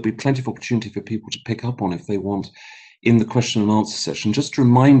ones that there'll be plenty of opportunity for people to pick up on if they want in the question and answer session. Just to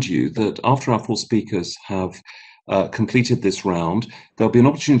remind you that after our four speakers have completed this round, there'll be an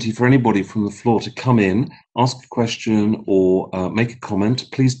opportunity for anybody from the floor to come in, ask a question or make a comment.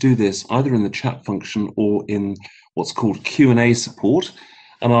 Please do this either in the chat function or in what's called Q&A support.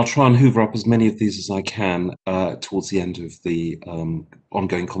 And I'll try and hoover up as many of these as I can towards the end of the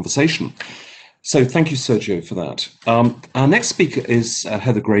ongoing conversation. So thank you, Sergio, for that. Our next speaker is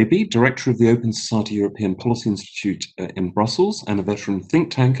Heather Graby, Director of the Open Society European Policy Institute in Brussels and a veteran think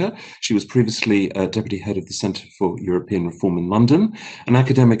tanker. She was previously Deputy Head of the Centre for European Reform in London, an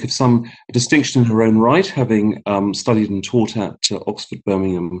academic of some distinction in her own right, having studied and taught at Oxford,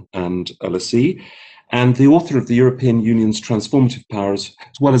 Birmingham and LSE, and the author of the European Union's Transformative Powers,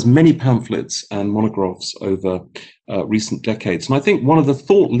 as well as many pamphlets and monographs over recent decades. And I think one of the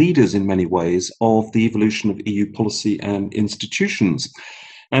thought leaders in many ways of the evolution of EU policy and institutions.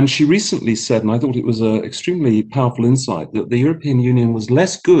 And she recently said, and I thought it was an extremely powerful insight, that the European Union was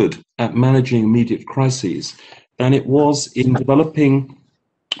less good at managing immediate crises than it was in developing,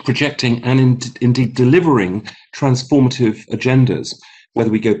 projecting, and indeed delivering transformative agendas, whether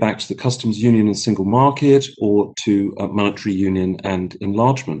we go back to the customs union and single market or to monetary union and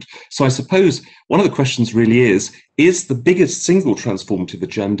enlargement. So I suppose one of the questions really is the biggest single transformative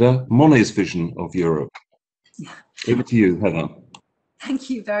agenda Monnet's vision of Europe? Over to you, Heather. Thank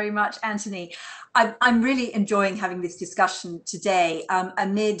you very much, Anthony. I'm really enjoying having this discussion today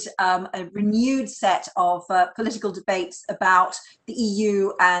amid a renewed set of political debates about the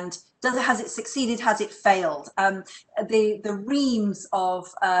EU and has it succeeded? Has it failed? The reams of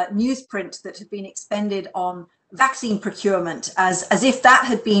newsprint that have been expended on vaccine procurement, as if that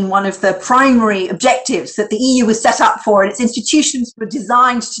had been one of the primary objectives that the EU was set up for and its institutions were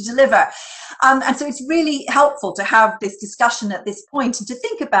designed to deliver. And so it's really helpful to have this discussion at this point and to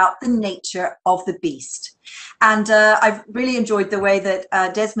think about the nature of the beast. And I've really enjoyed the way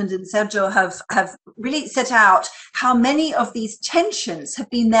that Desmond and Sergio have really set out how many of these tensions have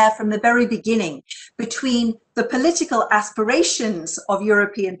been there from the very beginning between the political aspirations of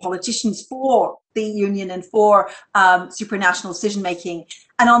European politicians for the Union and for supranational decision-making,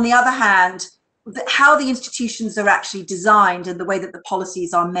 and on the other hand, how the institutions are actually designed and the way that the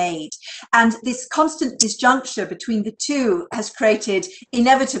policies are made. And this constant disjuncture between the two has created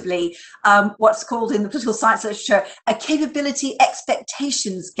inevitably what's called in the political science literature a capability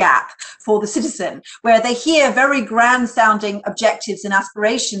expectations gap for the citizen, where they hear very grand sounding objectives and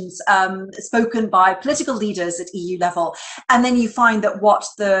aspirations spoken by political leaders at EU level. And then you find that what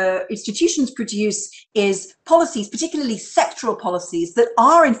the institutions produce is policies, particularly sectoral policies, that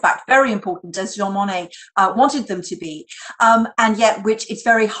are in fact very important, as Jean Monnet wanted them to be, and yet which it's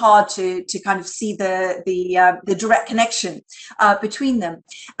very hard to kind of see the direct connection between them.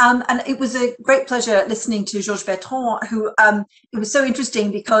 And it was a great pleasure listening to Georges Bertrand, who it was so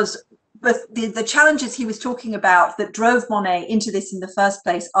interesting because the challenges he was talking about that drove Monnet into this in the first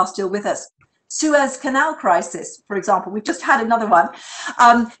place are still with us. Suez Canal crisis, for example, we've just had another one.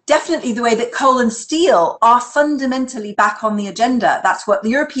 Definitely the way that coal and steel are fundamentally back on the agenda. That's what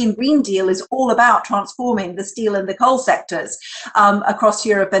the European Green Deal is all about, transforming the steel and the coal sectors across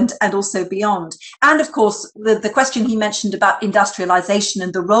Europe and also beyond. And of course, the question he mentioned about industrialization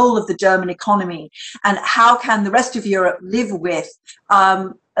and the role of the German economy and how can the rest of Europe live with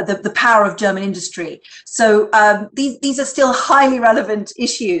the power of German industry. So these are still highly relevant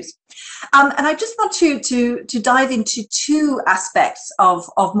issues. And I just want to dive into two aspects of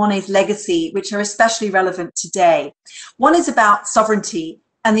Monnet's legacy, which are especially relevant today. One is about sovereignty,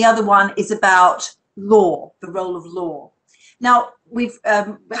 and the other one is about law, the role of law. Now, we've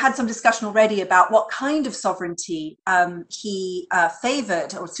had some discussion already about what kind of sovereignty he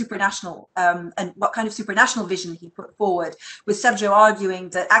favored, or supranational, and what kind of supranational vision he put forward, with Sergio arguing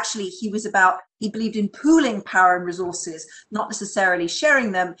that actually he believed in pooling power and resources, not necessarily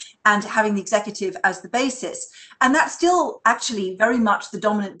sharing them, and having the executive as the basis. And that's still actually very much the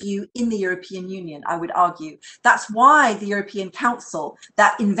dominant view in the European Union, I would argue. That's why the European Council,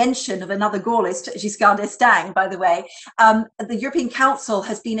 that invention of another Gaullist, Giscard d'Estaing, by the way, the European Council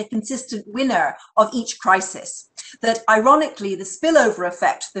has been a consistent winner of each crisis. That ironically, the spillover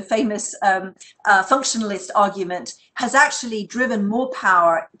effect, the famous functionalist argument, has actually driven more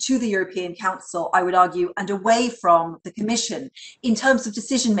power to the European Council, I would argue, and away from the Commission in terms of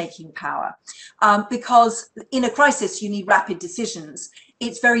decision-making power. Because in a crisis, you need rapid decisions.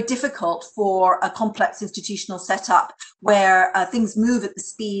 It's very difficult for a complex institutional setup where things move at the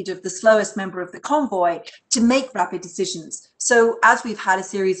speed of the slowest member of the convoy to make rapid decisions. So as we've had a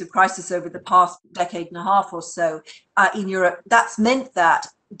series of crises over the past decade and a half or so in Europe, that's meant that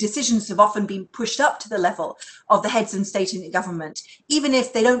decisions have often been pushed up to the level of the heads of state and government, even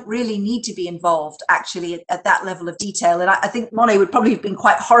if they don't really need to be involved actually at that level of detail. And I think Monnet would probably have been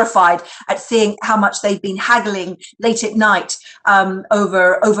quite horrified at seeing how much they've been haggling late at night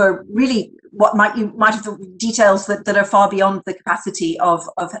over really what might have details that are far beyond the capacity of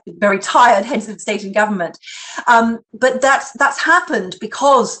very tired heads of state and government. But that's happened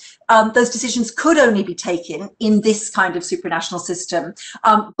because those decisions could only be taken in this kind of supranational system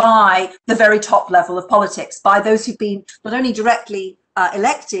by the very top level of politics, by those who've been not only directly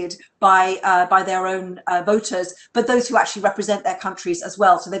elected by their own voters, but those who actually represent their countries as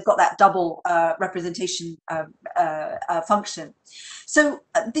well. So they've got that double representation function. So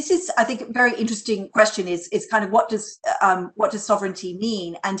this is, I think, a very interesting question is kind of what does sovereignty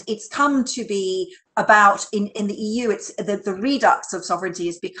mean? And it's come to be about in the EU, it's the redux of sovereignty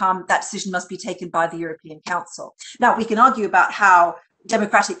has become that decision must be taken by the European Council. Now, we can argue about how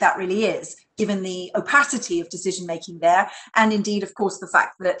democratic that really is, given the opacity of decision making there, and indeed, of course, the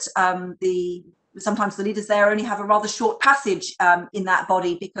fact that sometimes the leaders there only have a rather short passage in that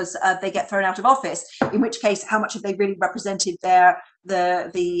body because they get thrown out of office. In which case, how much have they really represented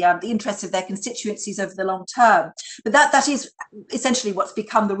the interests of their constituencies over the long term? But that is essentially what's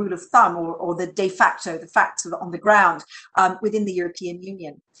become the rule of thumb, or the de facto, the facts on the ground within the European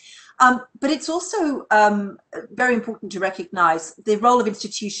Union. But it's also very important to recognise the role of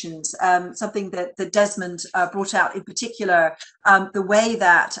institutions, something that Desmond brought out in particular, the way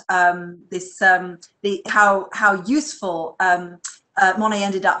that how useful Monnet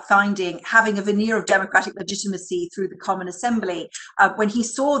ended up having a veneer of democratic legitimacy through the Common Assembly when he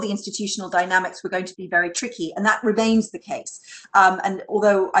saw the institutional dynamics were going to be very tricky, and that remains the case. And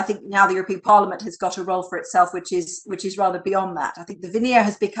although I think now the European Parliament has got a role for itself, which is rather beyond that, I think the veneer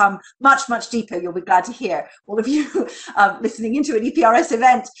has become much, much deeper. You'll be glad to hear, all of you listening into an EPRS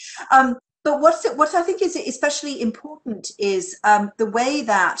event. But what I think is especially important is the way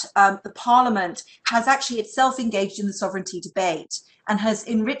that the Parliament has actually itself engaged in the sovereignty debate and has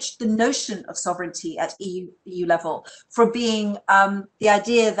enriched the notion of sovereignty at EU level from being the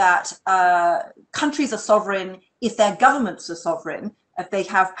idea that countries are sovereign if their governments are sovereign, if they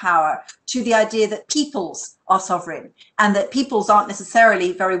have power, to the idea that peoples are sovereign and that peoples aren't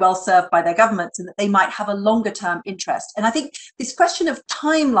necessarily very well served by their governments and that they might have a longer term interest. And I think this question of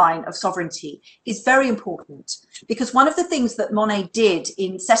timeline of sovereignty is very important, because one of the things that Monnet did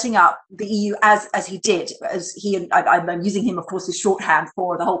in setting up the EU as he did, I'm using him of course as shorthand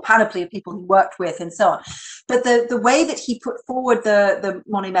for the whole panoply of people he worked with and so on, but the way that he put forward the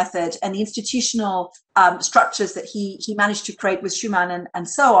Monnet method and the institutional structures that he managed to create with Schuman and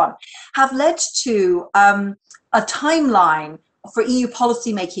so on have led to a timeline for EU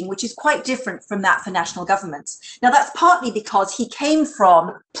policymaking, which is quite different from that for national governments. Now, that's partly because he came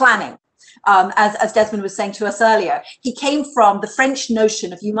from planning. As Desmond was saying to us earlier, he came from the French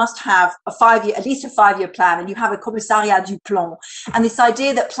notion of you must have at least a 5-year plan, and you have a commissariat du plan, and this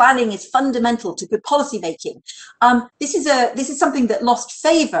idea that planning is fundamental to good policy making. This is something that lost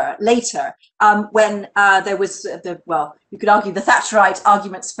favour later when there was you could argue the Thatcherite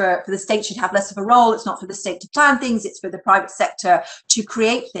arguments for the state should have less of a role. It's not for the state to plan things, it's for the private sector to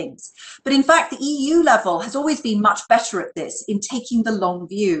create things. But in fact, the EU level has always been much better at this, in taking the long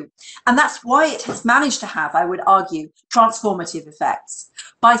view. And that's why it has managed to have, I would argue, transformative effects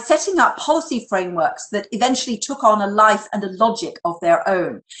by setting up policy frameworks that eventually took on a life and a logic of their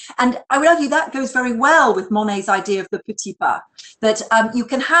own. And I would argue that goes very well with Monnet's idea of the petit pas, that you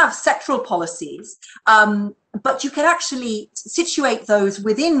can have sectoral policies, but you can actually situate those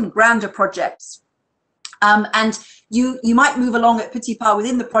within grander projects. And you might move along at petit pas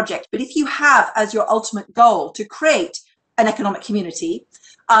within the project, but if you have as your ultimate goal to create an economic community,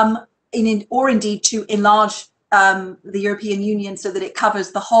 or indeed to enlarge the European Union so that it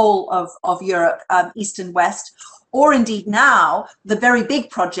covers the whole of Europe, East and West, or indeed now the very big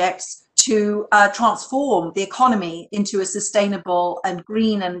projects to transform the economy into a sustainable and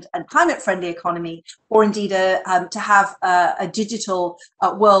green and climate-friendly economy, or indeed to have a digital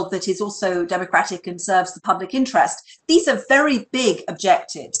world that is also democratic and serves the public interest. These are very big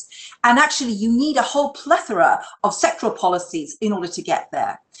objectives. And actually, you need a whole plethora of sectoral policies in order to get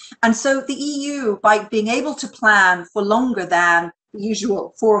there. And so the EU, by being able to plan for longer than the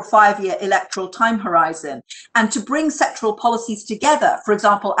usual 4 or 5 year electoral time horizon, and to bring sectoral policies together, for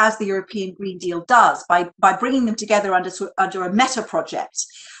example, as the European Green Deal does, by bringing them together under a meta project,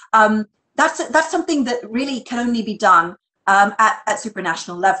 that's something that really can only be done at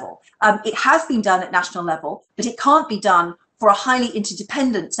supranational level. It has been done at national level, but it can't be done for a highly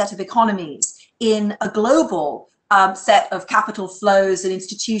interdependent set of economies in a global set of capital flows and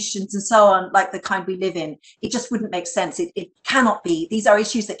institutions and so on, like the kind we live in. It just wouldn't make sense. It cannot be. These are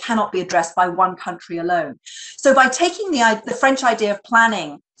issues that cannot be addressed by one country alone. So by taking the French idea of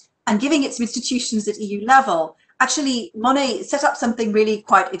planning and giving it to institutions at EU level, actually Monnet set up something really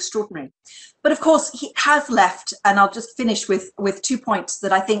quite extraordinary. But of course, he has left, and I'll just finish with 2 points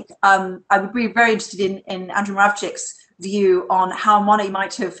that I think I would be very interested in Andrew Moravcik's view on how Monnet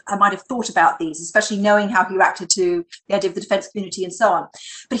might have thought about these, especially knowing how he reacted to the idea of the defence community and so on.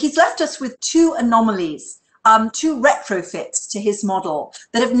 But he's left us with 2 anomalies, 2 retrofits to his model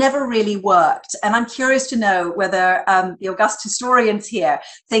that have never really worked. And I'm curious to know whether the august historians here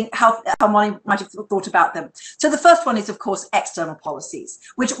think how Monnet might have thought about them. So the first one is, of course, external policies,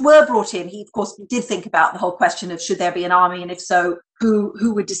 which were brought in. He, of course, did think about the whole question of should there be an army, and if so,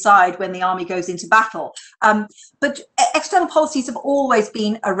 who would decide when the army goes into battle. But external policies have always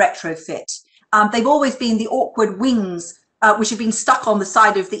been a retrofit. They've always been the awkward wings which have been stuck on the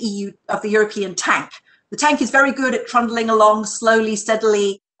side of the European tank. The tank is very good at trundling along slowly,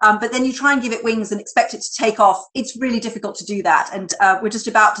 steadily, but then you try and give it wings and expect it to take off. It's really difficult to do that. And we're just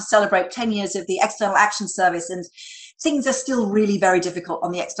about to celebrate 10 years of the External Action Service, and things are still really very difficult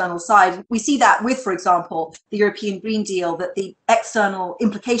on the external side. We see that with, for example, the European Green Deal, that the external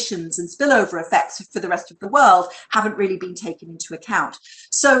implications and spillover effects for the rest of the world haven't really been taken into account.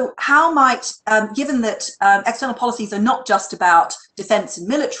 So how might, given that external policies are not just about defence and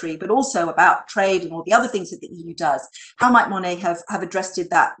military, but also about trade and all the other things that the EU does, how might Monnet have addressed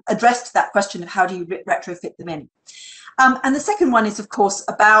that question of how do you retrofit them in? And the second one is, of course,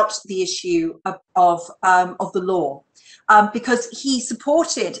 about the issue of the law, because he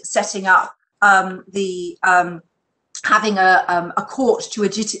supported setting up having a court to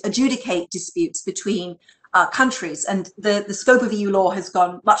adjudicate disputes between countries, and the scope of EU law has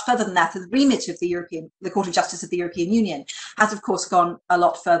gone much further than that. The remit of the Court of Justice of the European Union has, of course, gone a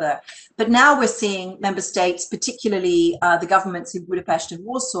lot further. But now we're seeing member states, particularly the governments in Budapest and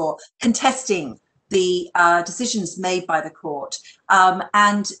Warsaw, contesting the decisions made by the court,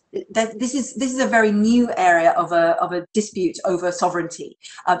 and this is a very new area of a dispute over sovereignty,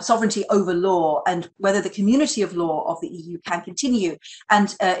 sovereignty over law, and whether the community of law of the EU can continue.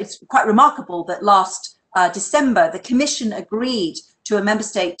 And it's quite remarkable that last December, the Commission agreed to a member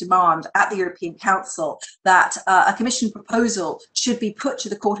state demand at the European Council that a Commission proposal should be put to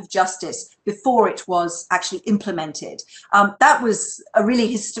the Court of Justice before it was actually implemented. That was a really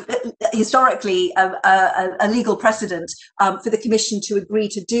historically a legal precedent for the Commission to agree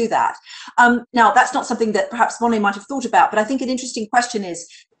to do that. Now, that's not something that perhaps Monnet might have thought about, but I think an interesting question is,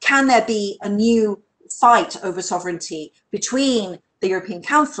 can there be a new fight over sovereignty between the European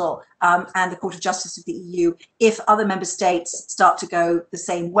Council and the Court of Justice of the EU if other member states start to go the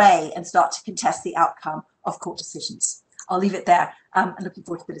same way and start to contest the outcome of court decisions? I'll leave it there. I'm looking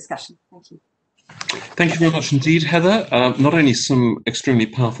forward to the discussion. Thank you. Thank you very much indeed, Heather. Not only some extremely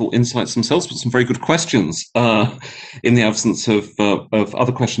powerful insights themselves, but some very good questions in the absence of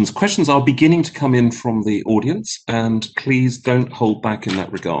other questions. Questions are beginning to come in from the audience, and please don't hold back in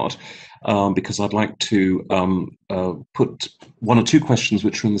that regard. Because I'd like to put one or two questions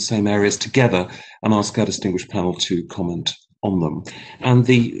which are in the same areas together and ask our distinguished panel to comment on them. And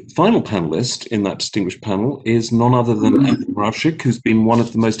the final panelist in that distinguished panel is none other than Anthony Rauschig, who's been one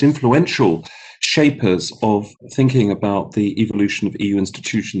of the most influential shapers of thinking about the evolution of EU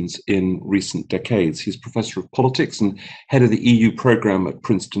institutions in recent decades. He's Professor of Politics and head of the EU program at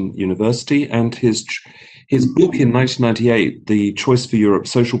Princeton University, and his book in 1998, The Choice for Europe,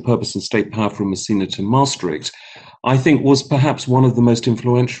 Social Purpose and State Power from Messina to Maastricht, I think was perhaps one of the most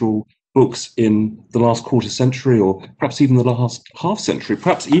influential books in the last quarter century, or perhaps even the last half century,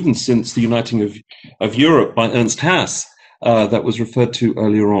 perhaps even since the uniting of Europe by Ernst Haas, that was referred to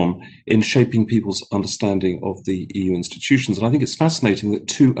earlier on, in shaping people's understanding of the EU institutions. And I think it's fascinating that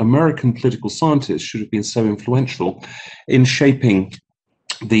two American political scientists should have been so influential in shaping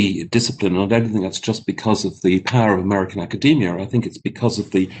the discipline. And I don't think that's just because of the power of American academia. I think it's because of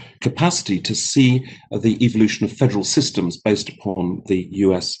the capacity to see the evolution of federal systems based upon the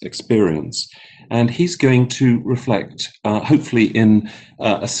US experience. And he's going to reflect, hopefully in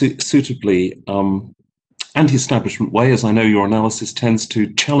a suitably anti-establishment way, as I know your analysis tends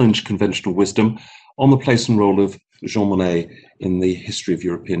to challenge conventional wisdom, on the place and role of Jean Monnet in the history of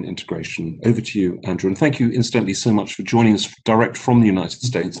European integration. Over to you, Andrew, and thank you incidentally so much for joining us direct from the United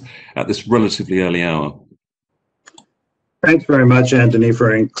States at this relatively early hour. Thanks very much, Anthony,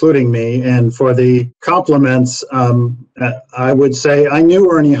 for including me, and for the compliments. I would say I knew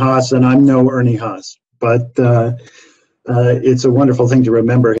Ernie Haas, and I'm no Ernie Haas, but it's a wonderful thing to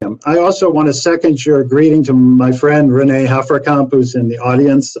remember him. I also want to second your greeting to my friend René Haferkamp, who's in the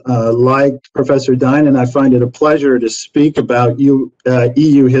audience. Like Professor Dinan, I find it a pleasure to speak about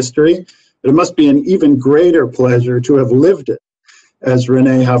EU history, but it must be an even greater pleasure to have lived it, as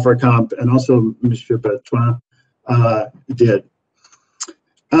René Haferkamp and also Monsieur Bertrand did.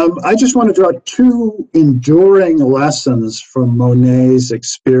 I just want to draw two enduring lessons from Monnet's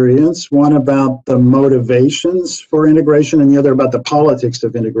experience, one about the motivations for integration and the other about the politics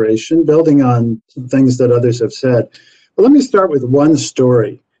of integration, building on some things that others have said. But let me start with one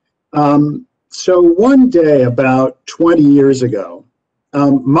story. So one day about 20 years ago,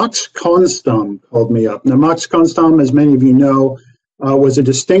 Max Konstam called me up. Now, Max Konstam, as many of you know, was a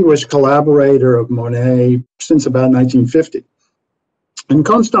distinguished collaborator of Monnet since about 1950. And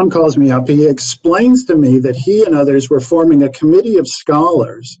Konstam calls me up. He explains to me that he and others were forming a committee of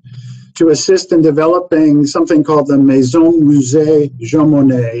scholars to assist in developing something called the Maison Musée Jean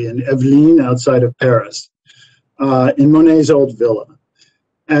Monnet in Yvelines, outside of Paris, in Monnet's old villa.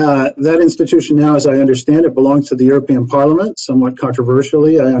 That institution now, as I understand it, belongs to the European Parliament, somewhat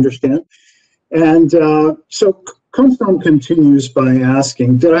controversially, I understand. And so Konstam continues by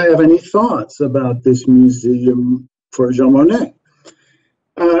asking, did I have any thoughts about this museum for Jean Monnet?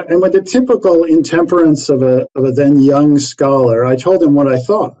 And with the typical intemperance of a then young scholar, I told him what I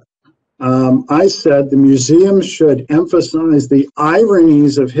thought. I said the museum should emphasize the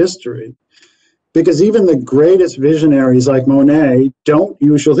ironies of history, because even the greatest visionaries like Monnet don't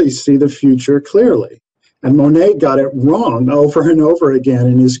usually see the future clearly. And Monnet got it wrong over and over again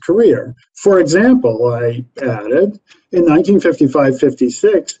in his career. For example, I added, in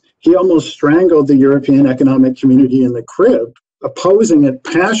 1955-56, he almost strangled the European Economic Community in the crib, opposing it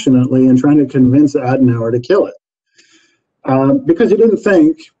passionately and trying to convince Adenauer to kill it. Because he didn't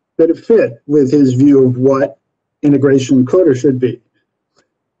think that it fit with his view of what integration could or should be.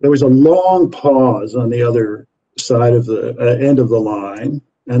 There was a long pause on the other side of the end of the line.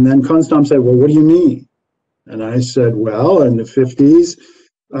 And then Constam said, well, what do you mean? And I said, well, in the 50s,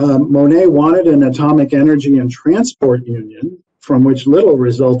 Monnet wanted an atomic energy and transport union, from which little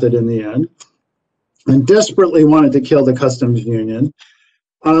resulted in the end, and desperately wanted to kill the customs union.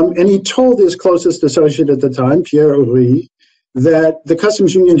 And he told his closest associate at the time, Pierre Uri, that the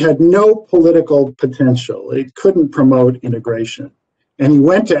customs union had no political potential. It couldn't promote integration. And he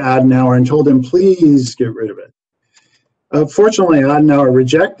went to Adenauer and told him, please get rid of it. Fortunately, Adenauer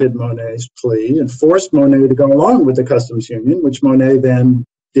rejected Monnet's plea and forced Monnet to go along with the customs union, which Monnet then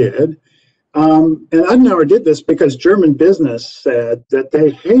did. And Adenauer did this because German business said that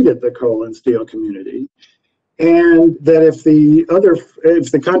they hated the coal and steel community, and that if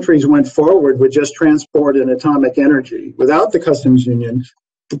the countries went forward with just transport and atomic energy without the customs union,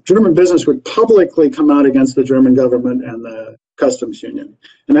 German business would publicly come out against the German government and the customs union.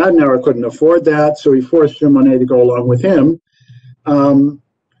 And Adenauer couldn't afford that, so he forced Jean Monnet to go along with him, and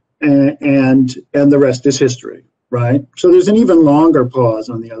the rest is history, right? So there's an even longer pause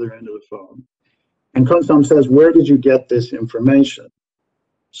on the other end of the phone. And Constam says, where did you get this information?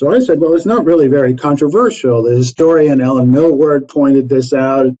 So I said, well, it's not really very controversial. The historian Ellen Millward pointed this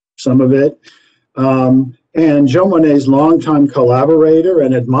out, some of it. And Jean Monnet's longtime collaborator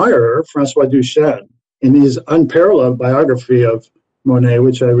and admirer, François Duchesne, in his unparalleled biography of Monnet,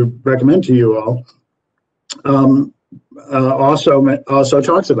 which I would recommend to you all, also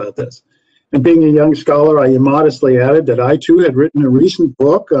talks about this. And being a young scholar, I immodestly added that I too had written a recent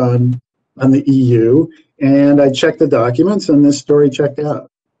book on the EU, and I checked the documents, and this story checked out.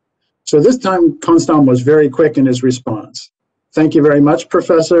 So this time, Constam was very quick in his response. Thank you very much,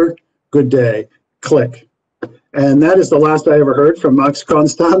 Professor. Good day. Click. And that is the last I ever heard from Max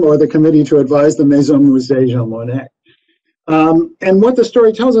Constam or the committee to advise the Maison Musée Jean Monnet. And what the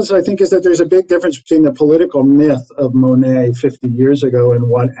story tells us, I think, is that there's a big difference between the political myth of Monnet 50 years ago and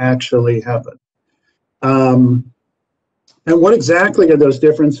what actually happened. And what exactly are those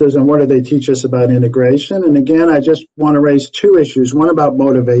differences, and what do they teach us about integration? And again, I just want to raise two issues, one about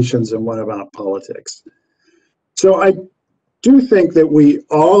motivations and one about politics. So I do think that we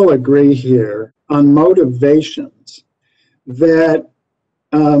all agree here on motivations, that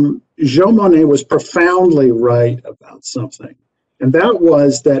Jean Monnet was profoundly right about something. And that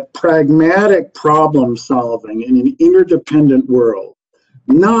was that pragmatic problem solving in an interdependent world,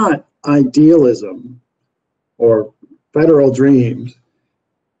 not idealism or federal dreams,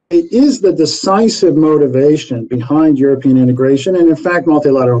 it is the decisive motivation behind European integration and, in fact,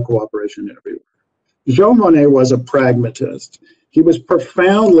 multilateral cooperation everywhere. Jean Monnet was a pragmatist. He was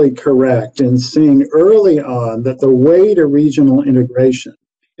profoundly correct in seeing early on that the way to regional integration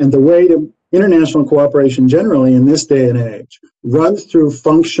and the way to international cooperation generally in this day and age runs through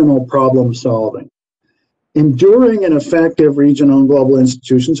functional problem solving. Enduring and effective regional and global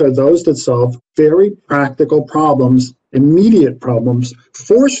institutions are those that solve very practical problems, immediate problems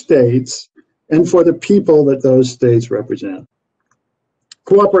for states and for the people that those states represent.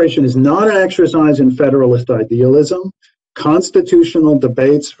 Cooperation is not an exercise in federalist idealism. Constitutional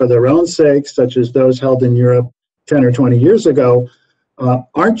debates for their own sake, such as those held in Europe 10 or 20 years ago,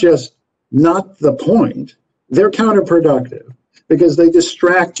 aren't just not the point, they're counterproductive because they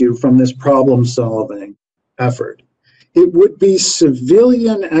distract you from this problem-solving effort. It would be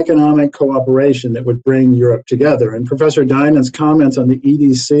civilian economic cooperation that would bring Europe together. And Professor Dinan's comments on the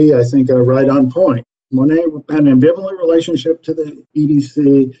EDC, I think, are right on point. Monnet had an ambivalent relationship to the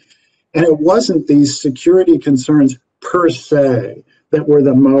EDC, and it wasn't these security concerns per se that were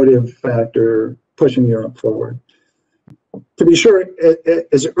the motive factor pushing Europe forward. To be sure,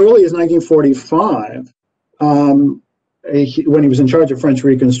 as early as 1945, when he was in charge of French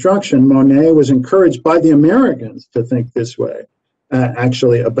Reconstruction, Monnet was encouraged by the Americans to think this way,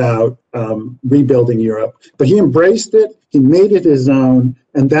 actually, about rebuilding Europe. But he embraced it, he made it his own,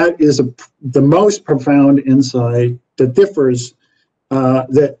 and that is the most profound insight that differs,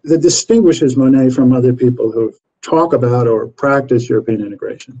 that distinguishes Monnet from other people who talk about or practice European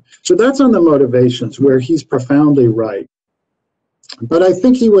integration. So that's on the motivations, where he's profoundly right. But I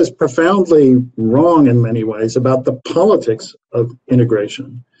think he was profoundly wrong in many ways about the politics of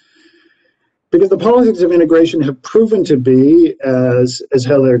integration. Because the politics of integration have proven to be, as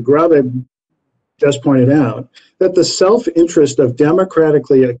Heller Grabe just pointed out, that the self-interest of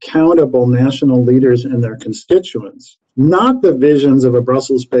democratically accountable national leaders and their constituents, not the visions of a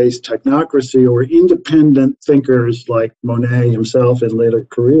Brussels-based technocracy or independent thinkers like Monnet himself in later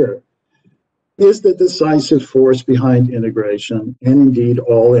career, is the decisive force behind integration and indeed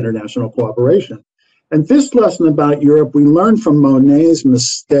all international cooperation. And this lesson about Europe we learned from Monnet's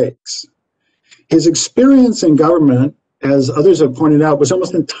mistakes. His experience in government, as others have pointed out, was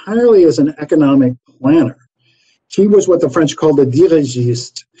almost entirely as an economic planner. He was what the French called a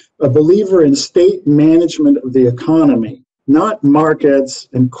dirigiste, a believer in state management of the economy, not markets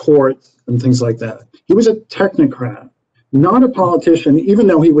and courts and things like that. He was a technocrat, not a politician, even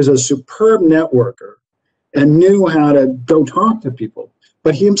though he was a superb networker and knew how to go talk to people.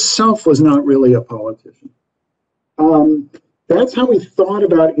 But he himself was not really a politician. That's how he thought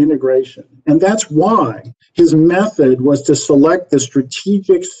about integration. And that's why his method was to select the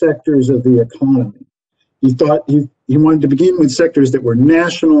strategic sectors of the economy. He thought he wanted to begin with sectors that were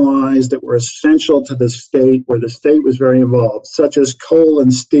nationalized, that were essential to the state, where the state was very involved, such as coal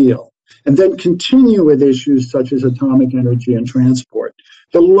and steel, and then continue with issues such as atomic energy and transport.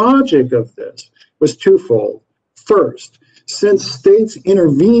 The logic of this was twofold. First, since states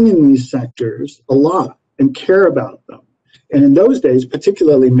intervene in these sectors a lot and care about them, and in those days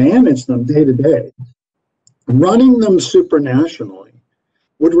particularly manage them day to day, running them supranationally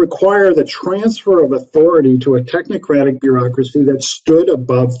would require the transfer of authority to a technocratic bureaucracy that stood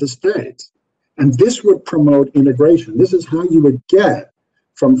above the states. And this would promote integration. This is how you would get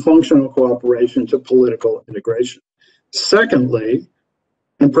from functional cooperation to political integration. Secondly,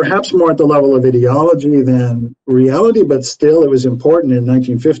 and perhaps more at the level of ideology than reality, but still it was important in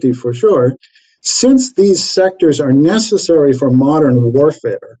 1950 for sure, since these sectors are necessary for modern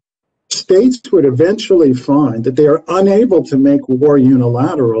warfare, states would eventually find that they are unable to make war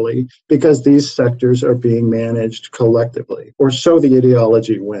unilaterally because these sectors are being managed collectively, or so the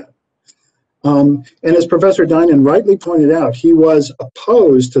ideology went. And as Professor Dinan rightly pointed out, he was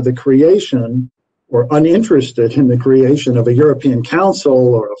opposed to the creation or uninterested in the creation of a European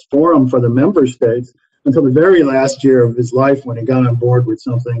Council or a forum for the member states until the very last year of his life when he got on board with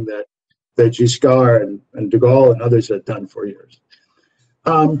something that Giscard and de Gaulle and others had done for years.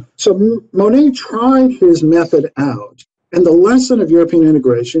 So Monnet tried his method out, and the lesson of European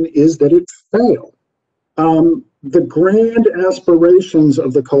integration is that it failed. The grand aspirations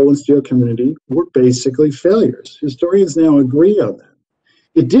of the coal and steel community were basically failures. Historians now agree on that.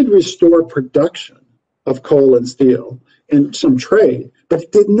 It did restore production of coal and steel and some trade, but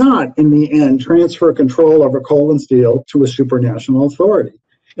it did not, in the end, transfer control over coal and steel to a supranational authority.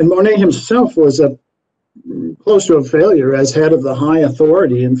 And Monnet himself was close to a failure as head of the high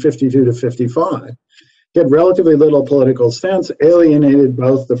authority in 52 to 55. He had relatively little political sense, alienated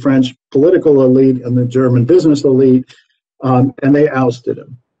both the French political elite and the German business elite, and they ousted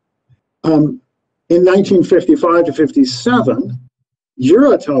him. In 1955 to 57,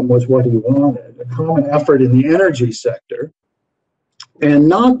 Euratom was what he wanted, a common effort in the energy sector, and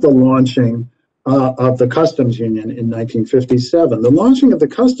not the launching of the customs union in 1957. The launching of the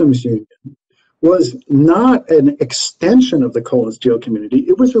customs union was not an extension of the coal and steel community,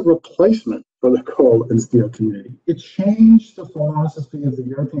 it was a replacement for the coal and steel community. It changed the philosophy of the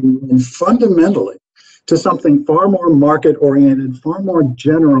European Union fundamentally to something far more market-oriented, far more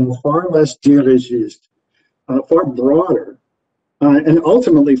general, far less dirigiste, far broader, and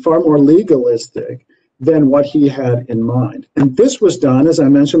ultimately far more legalistic than what he had in mind. And this was done, as I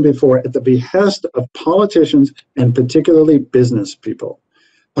mentioned before, at the behest of politicians and particularly business people.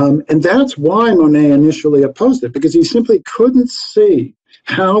 And that's why Monnet initially opposed it, because he simply couldn't see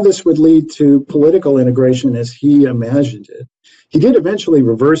how this would lead to political integration as he imagined it. He did eventually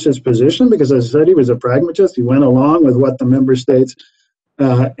reverse his position because, as I said, he was a pragmatist. He went along with what the member states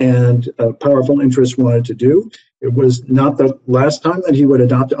and powerful interests wanted to do. It was not the last time that he would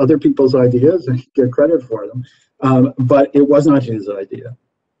adopt other people's ideas and get credit for them, but it was not his idea.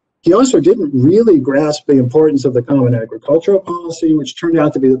 He also didn't really grasp the importance of the common agricultural policy, which turned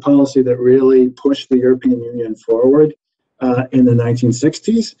out to be the policy that really pushed the European Union forward in the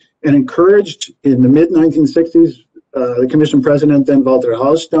 1960s, and encouraged in the mid-1960s the Commission President, then Walter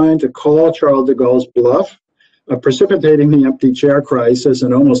Hallstein, to call Charles de Gaulle's bluff, precipitating the empty chair crisis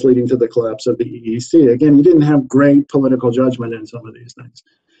and almost leading to the collapse of the EEC. Again, he didn't have great political judgment in some of these things.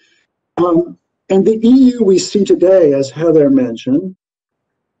 And the EU we see today, as Heather mentioned,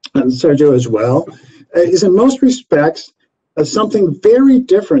 and Sergio as well, is in most respects something very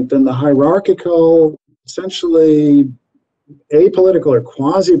different than the hierarchical, essentially apolitical or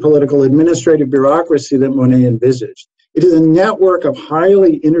quasi-political administrative bureaucracy that Monnet envisaged. It is a network of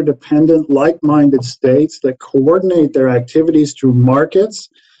highly interdependent, like-minded states that coordinate their activities through markets,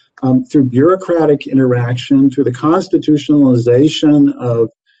 through bureaucratic interaction, through the constitutionalization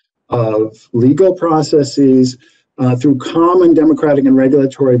of legal processes, through common democratic and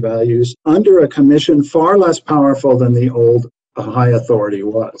regulatory values, under a commission far less powerful than the old high authority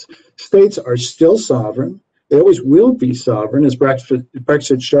was. States are still sovereign. They always will be sovereign, as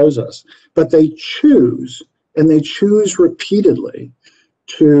Brexit shows us, but they choose, and they choose repeatedly,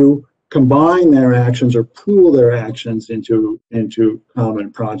 to combine their actions or pool their actions into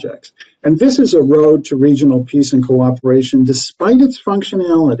common projects. And this is a road to regional peace and cooperation, despite its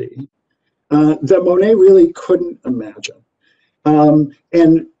functionality, that Monnet really couldn't imagine.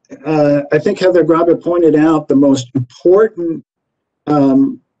 I think Heather Grabe pointed out the most important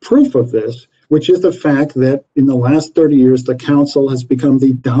proof of this, which is the fact that in the last 30 years, the Council has become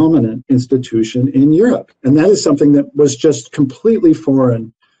the dominant institution in Europe. And that is something that was just completely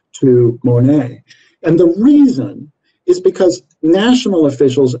foreign to Monnet. And the reason is because national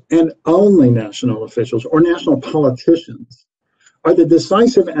officials, and only national officials or national politicians, are the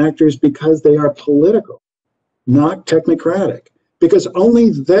decisive actors because they are political, not technocratic, because only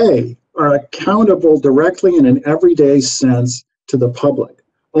they are accountable directly in an everyday sense to the public.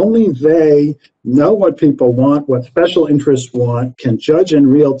 Only they know what people want, what special interests want, can judge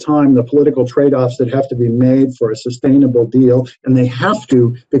in real time the political trade-offs that have to be made for a sustainable deal, and they have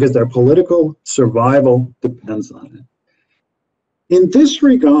to because their political survival depends on it. In this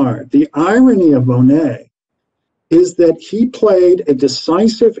regard, the irony of Monnet is that he played a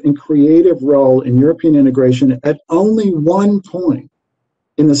decisive and creative role in European integration at only one point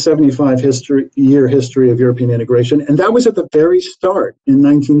in the 75-year history of European integration, and that was at the very start in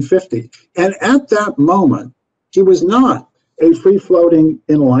 1950. And at that moment, he was not a free-floating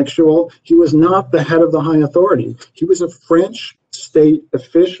intellectual. He was not the head of the high authority. He was a French state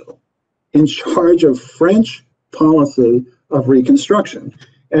official in charge of French policy of reconstruction.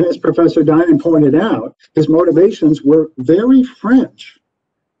 And as Professor Dinan pointed out, his motivations were very French,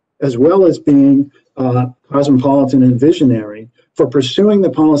 as well as being cosmopolitan and visionary, for pursuing the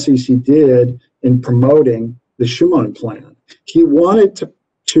policies he did in promoting the Schuman Plan. He wanted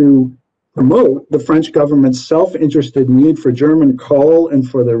to promote the French government's self-interested need for German coal and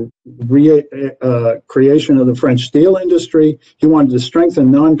for the creation of the French steel industry. He wanted to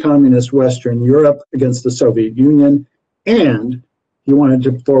strengthen non-communist Western Europe against the Soviet Union, and he wanted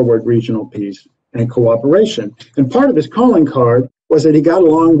to forward regional peace and cooperation. And part of his calling card was that he got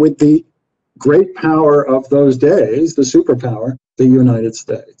along with the great power of those days, the superpower, the United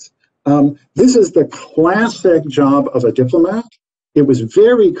States. This is the classic job of a diplomat. It was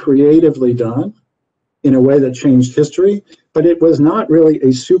very creatively done in a way that changed history, but it was not really a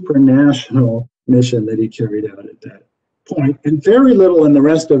supranational mission that he carried out at that point. And very little in the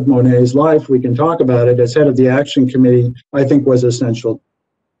rest of Monnet's life, we can talk about it, as head of the Action Committee, I think was essential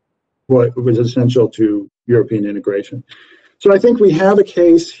to European integration. So I think we have a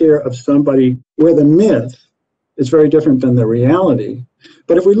case here of somebody where the myth is very different than the reality.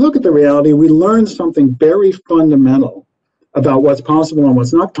 But if we look at the reality, we learn something very fundamental about what's possible and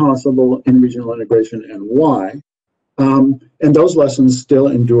what's not possible in regional integration and why. And those lessons still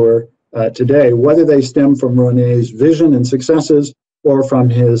endure today, whether they stem from Monnet's vision and successes or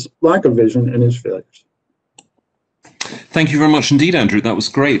from his lack of vision and his failures. Thank you very much indeed, Andrew. That was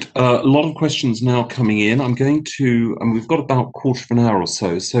great. A lot of questions now coming in. I'm going to, and we've got about a quarter of an hour or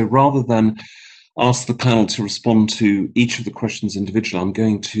so. So rather than ask the panel to respond to each of the questions individually, I'm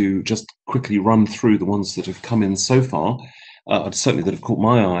going to just quickly run through the ones that have come in so far, certainly that have caught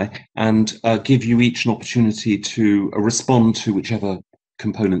my eye, and give you each an opportunity to respond to whichever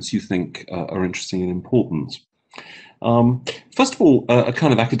components you think are interesting and important. First of all, a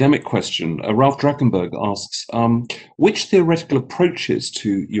kind of academic question. Ralph Drakenberg asks, which theoretical approaches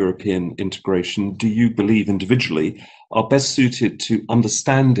to European integration do you believe individually are best suited to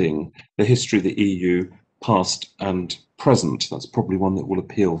understanding the history of the EU, past and present? That's probably one that will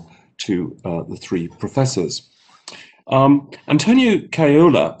appeal to the three professors. Antonio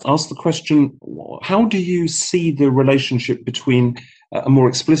Caiola asked the question, how do you see the relationship between a more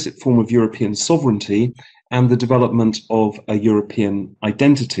explicit form of European sovereignty and the development of a European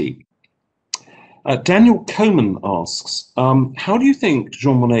identity? Daniel Coman asks, how do you think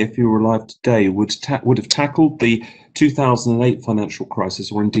Jean Monnet, if he were alive today, would have tackled the 2008 financial crisis,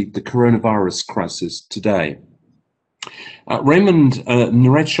 or indeed the coronavirus crisis today? Raymond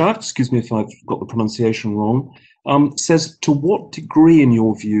Neretschak, excuse me if I've got the pronunciation wrong, says, to what degree, in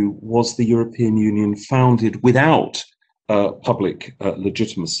your view, was the European Union founded without public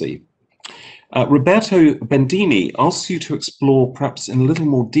legitimacy? Roberto Bendini asks you to explore, perhaps in a little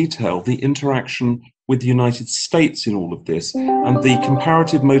more detail, the interaction with the United States in all of this and the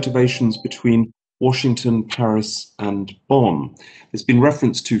comparative motivations between Washington, Paris, and Bonn. There's been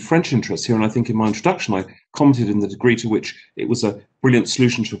reference to French interests here, and I think in my introduction I commented in the degree to which it was a brilliant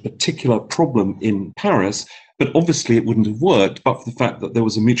solution to a particular problem in Paris, but obviously it wouldn't have worked but for the fact that there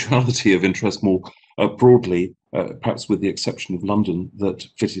was a mutuality of interest more broadly, perhaps with the exception of London, that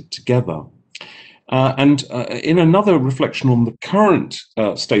fitted together. In another reflection on the current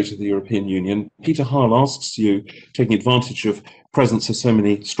state of the European Union, Peter Heil asks you, taking advantage of presence of so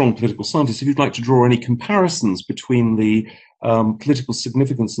many strong political scientists, if you'd like to draw any comparisons between the political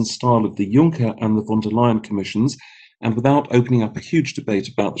significance and style of the Juncker and the von der Leyen commissions, and without opening up a huge debate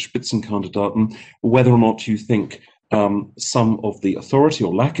about the Spitzenkandidaten, whether or not you think some of the authority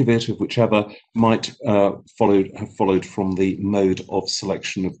or lack of it, of whichever, might have followed from the mode of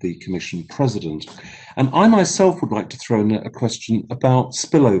selection of the Commission President. And I myself would like to throw in a question about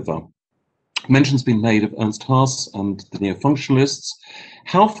spillover. Mention's been made of Ernst Haas and the neo-functionalists.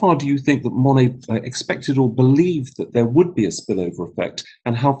 How far do you think that Monnet expected or believed that there would be a spillover effect?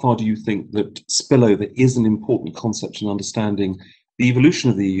 And how far do you think that spillover is an important concept in understanding the evolution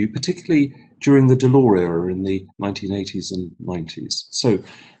of the EU, particularly during the Delors era in the 1980s and 90s? So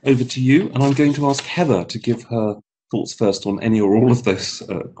over to you, and I'm going to ask Heather to give her thoughts first on any or all of those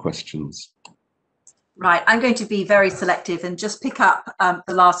questions. Right, I'm going to be very selective and just pick up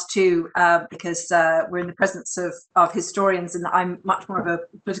the last two because we're in the presence of historians and I'm much more of a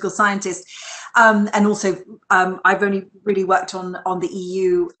political scientist. And also I've only really worked on the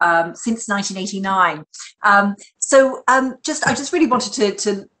EU since 1989. I just really wanted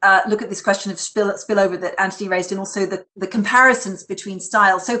to look at this question of spillover that Anthony raised, and also the comparisons between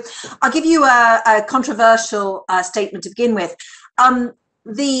styles. So I'll give you a controversial statement to begin with.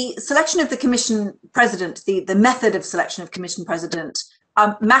 The selection of the Commission President, the method of selection of Commission President,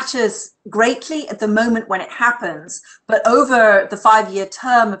 matters greatly at the moment when it happens, but over the 5-year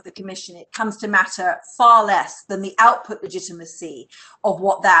term of the Commission, it comes to matter far less than the output legitimacy of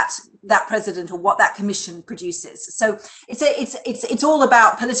what that President or what that Commission produces. So it's all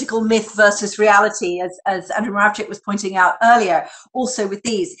about political myth versus reality, as Andrew Moravcik was pointing out earlier, also with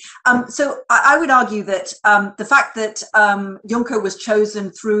these. So I would argue that the fact that Juncker was chosen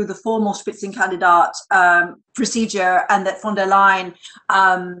through the formal Spitzenkandidat procedure and that von der Leyen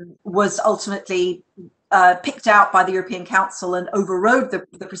was ultimately picked out by the European Council and overrode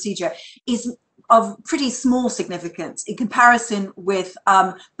the procedure is of pretty small significance in comparison with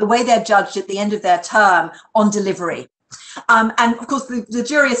the way they're judged at the end of their term on delivery. And of course, the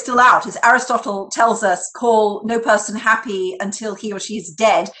jury is still out. As Aristotle tells us, call no person happy until he or she is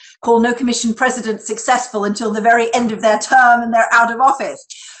dead. Call no Commission President successful until the very end of their term and they're out of office.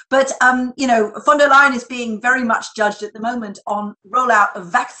 But, you know, von der Leyen is being very much judged at the moment on rollout of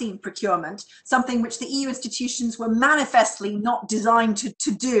vaccine procurement, something which the EU institutions were manifestly not designed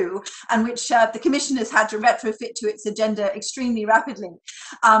to do, and which the Commission has had to retrofit to its agenda extremely rapidly.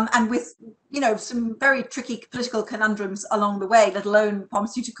 And with, you know, some very tricky political conundrums along the way, let alone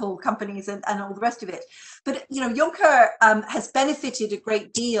pharmaceutical companies and all the rest of it. But, you know, Juncker has benefited a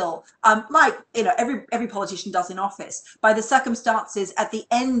great deal, like, you know, every politician does in office, by the circumstances at the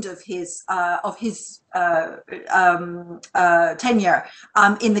end of his tenure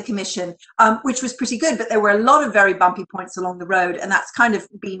in the Commission, which was pretty good. But there were a lot of very bumpy points along the road, and that's kind of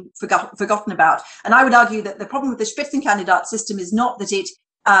been forgotten about. And I would argue that the problem with the Spitzenkandidat system is not that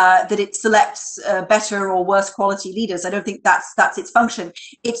it selects better or worse quality leaders. I don't think that's its function.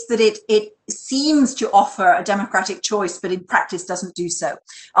 It's that it seems to offer a democratic choice, but in practice doesn't do so.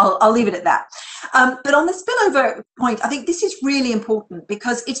 I'll leave it at that. But on the spillover point, I think this is really important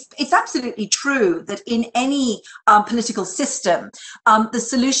because it's absolutely true that in any political system, the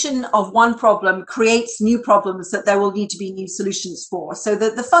solution of one problem creates new problems that there will need to be new solutions for. So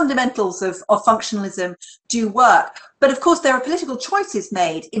the fundamentals of functionalism do work. But of course, there are political choices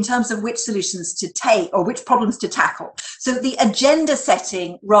made in terms of which solutions to take or which problems to tackle. So the agenda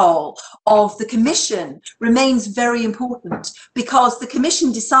setting role of the Commission remains very important because the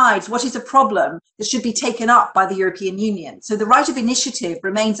Commission decides what is a problem that should be taken up by the European Union. So the right of initiative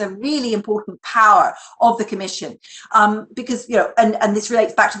remains a really important power of the Commission because, you know, and this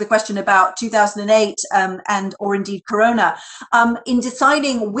relates back to the question about 2008 and or indeed Corona, in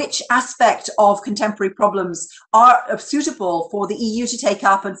deciding which aspect of contemporary problems problems are suitable for the EU to take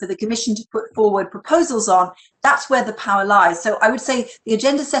up and for the Commission to put forward proposals on, that's where the power lies. So I would say the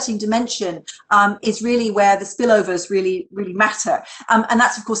agenda setting dimension is really where the spillovers really matter. And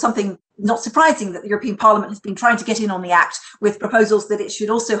that's, of course, something not surprising that the European Parliament has been trying to get in on the Act with proposals that it should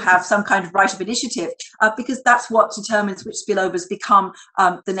also have some kind of right of initiative, because that's what determines which spillovers become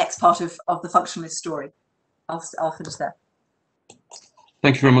the next part of the functionalist story. I'll finish there.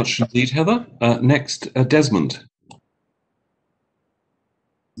 Thank you very much indeed, Heather. Next, Desmond.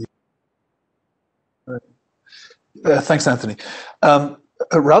 Thanks, Anthony.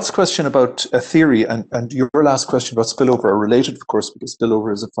 Ralph's question about theory and your last question about spillover are related, of course, because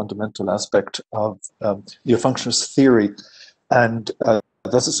spillover is a fundamental aspect of neo-functionist theory, and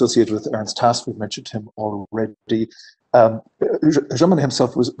that's associated with Ernst Haas. We've mentioned him already. Jean Monnet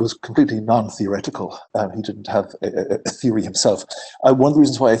himself was completely non-theoretical. He didn't have a theory himself. One of the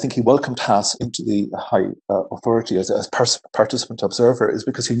reasons why I think he welcomed Haas into the high authority as participant observer is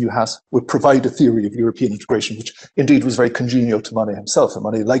because he knew Haas would provide a theory of European integration, which indeed was very congenial to Monnet himself, and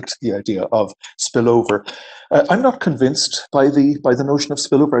Monnet liked the idea of spillover. I'm not convinced by the notion of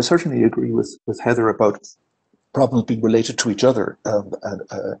spillover. I certainly agree with Heather about problems being related to each other.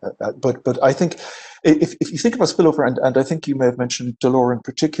 But I think if you think about spillover, and I think you may have mentioned Delors in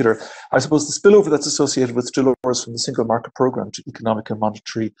particular, I suppose the spillover that's associated with Delors from the single market program to economic and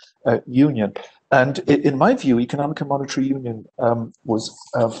monetary union. And in my view, economic and monetary union was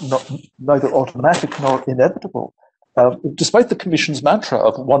neither automatic nor inevitable. Despite the Commission's mantra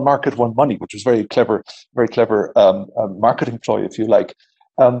of one market, one money, which was very clever marketing ploy, if you like.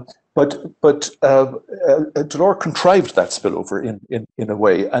 But Delors contrived that spillover in a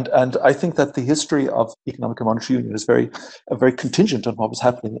way, and I think that the history of economic and monetary union is very contingent on what was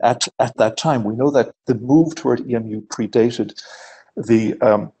happening at that time. We know that the move toward EMU predated the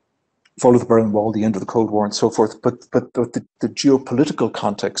fall of the Berlin Wall, the end of the Cold War, and so forth. But the geopolitical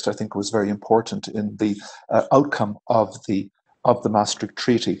context, I think, was very important in the outcome of the Maastricht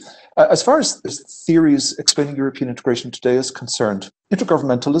Treaty. As far as theories explaining European integration today is concerned,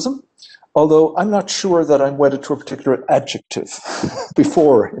 intergovernmentalism, although I'm not sure that I'm wedded to a particular adjective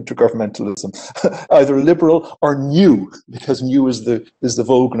before intergovernmentalism, either liberal or new, because new is the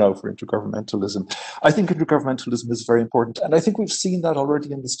vogue now for intergovernmentalism. I think intergovernmentalism is very important, and I think we've seen that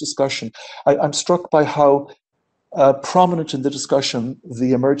already in this discussion. I'm struck by how prominent in the discussion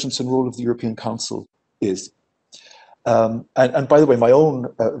the emergence and role of the European Council is. And by the way, my own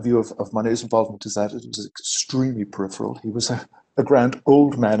view of Monnet's involvement is that it was extremely peripheral. He was a grand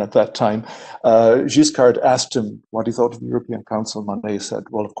old man at that time. Giscard asked him what he thought of the European Council. Monnet said,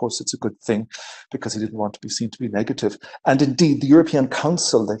 well, of course, it's a good thing, because he didn't want to be seen to be negative. And indeed, the European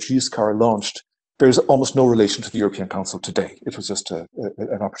Council that Giscard launched bears almost no relation to the European Council today. It was just an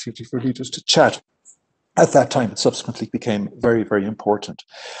opportunity for leaders to chat. At that time, it subsequently became very, very important.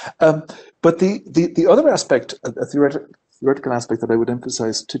 But the other aspect, a theoretical aspect that I would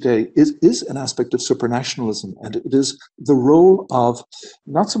emphasize today is an aspect of supranationalism, and it is the role of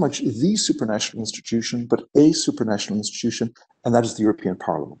not so much the supranational institution, but a supranational institution, and that is the European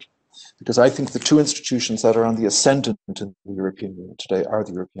Parliament. Because I think the two institutions that are on the ascendant in the European Union today are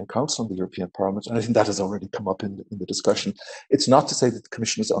the European Council and the European Parliament, and I think that has already come up in the discussion. It's not to say that the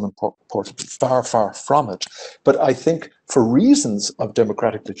Commission is unimportant, far, far from it, but I think for reasons of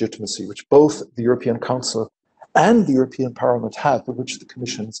democratic legitimacy, which both the European Council and the European Parliament have, but which the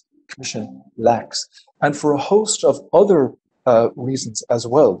Commission lacks, and for a host of other reasons as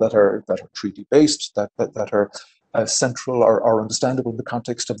well that are treaty-based, that are central or understandable in the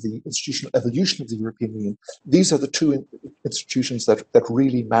context of the institutional evolution of the European Union. These are the two institutions that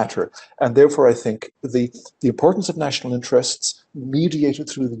really matter. And therefore, I think the importance of national interests mediated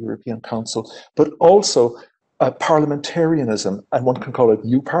through the European Council, but also parliamentarianism, and one can call it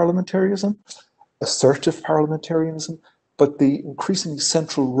new parliamentarism, assertive parliamentarianism, but the increasingly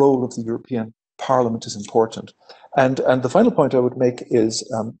central role of the European Parliament is important. And the final point I would make is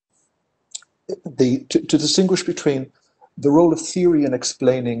to distinguish between the role of theory in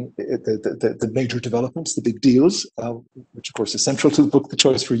explaining the major developments, the big deals, which of course is central to the book, The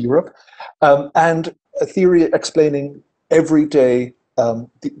Choice for Europe, and a theory explaining everyday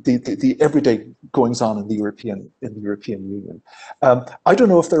the everyday goings on in the European Union. I don't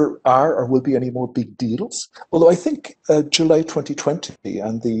know if there are or will be any more big deals, although I think July 2020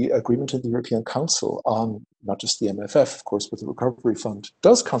 and the agreement in the European Council on not just the MFF, of course, but the Recovery Fund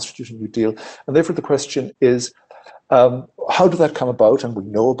does constitute a new deal. And therefore the question is, how did that come about? And we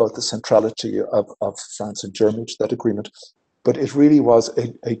know about the centrality of France and Germany to that agreement, but it really was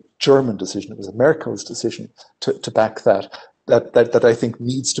a German decision. It was Merkel's decision to back that. that I think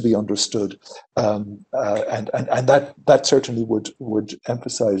needs to be understood, and that certainly would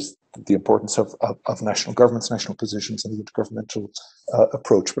emphasise the importance of national governments, national positions, and the intergovernmental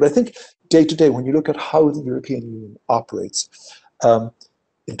approach. But I think day to day, when you look at how the European Union operates,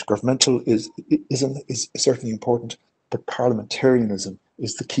 intergovernmental is certainly important, but parliamentarianism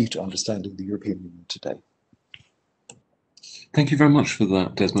is the key to understanding the European Union today. Thank you very much for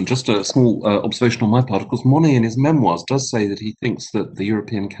that, Desmond. Just a small observation on my part. Of course, Monnet in his memoirs does say that he thinks that the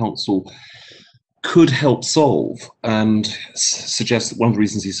European Council could help solve, and suggests that one of the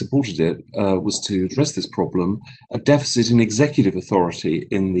reasons he supported it was to address this problem, a deficit in executive authority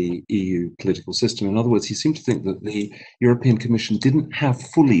in the EU political system. In other words, he seemed to think that the European Commission didn't have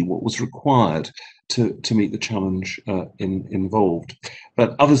fully what was required to meet the challenge involved.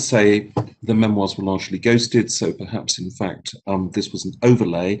 But others say the memoirs were largely ghosted, so perhaps in fact this was an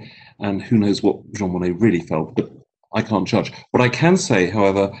overlay, and who knows what Jean Monnet really felt, but I can't judge. What I can say,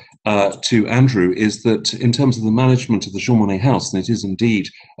 however, to Andrew, is that in terms of the management of the Jean Monnet House, and it is indeed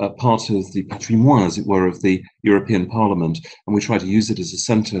part of the patrimoine, as it were, of the European Parliament, and we try to use it as a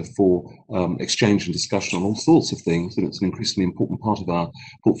centre for exchange and discussion on all sorts of things, and it's an increasingly important part of our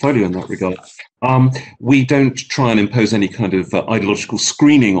portfolio in that regard. We don't try and impose any kind of ideological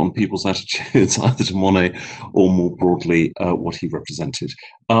screening on people's attitudes, either to Monnet or more broadly what he represented.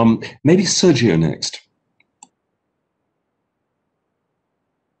 Maybe Sergio next.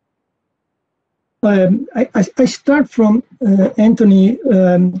 I start from Anthony's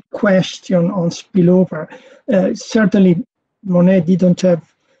question on spillover. Certainly, Monnet didn't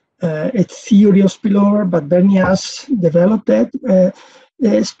have a theory of spillover, but Bernias developed that.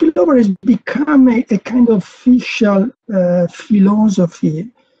 Spillover has become a kind of official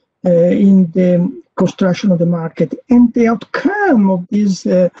philosophy in the construction of the market. And the outcome of this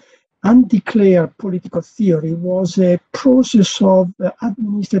undeclared political theory was a process of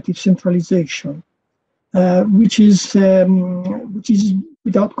administrative centralization. Which is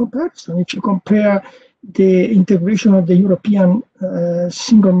without comparison. If you compare the integration of the European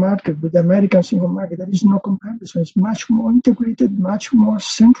single market with the American single market, there is no comparison. It's much more integrated, much more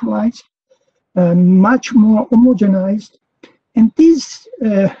centralized, much more homogenized. And this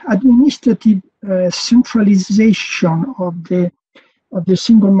administrative centralization of the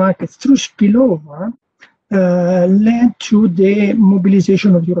single market through spillover led to the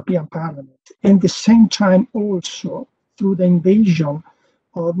mobilization of the European Parliament, and at the same time also through the invasion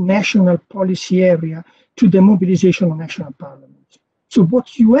of national policy area to the mobilization of national parliaments. So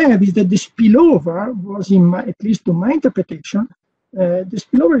what you have is that the spillover was, at least to my interpretation, the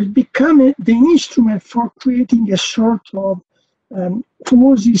spillover has become the instrument for creating a sort of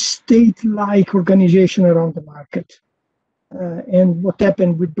quasi-state-like organization around the market. And what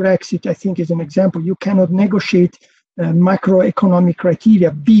happened with Brexit, I think, is an example. You cannot negotiate macroeconomic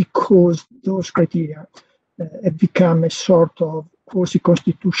criteria because those criteria have become a sort of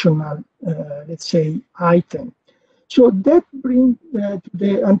quasi-constitutional, let's say, item. So that brings to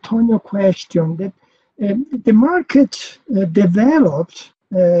the Antonio question that the market developed,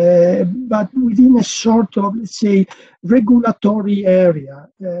 but within a sort of, let's say, regulatory area.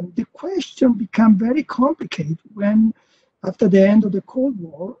 The question became very complicated when, after the end of the Cold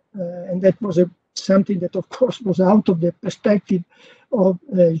War, and that was something that, of course, was out of the perspective of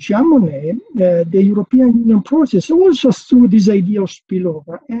Jean Monnet, the European Union process, also through this idea of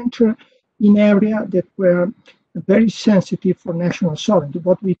spillover, entered in areas that were very sensitive for national sovereignty,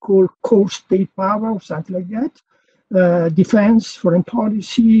 what we call core state power or something like that, defense, foreign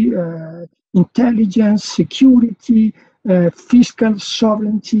policy, intelligence, security, fiscal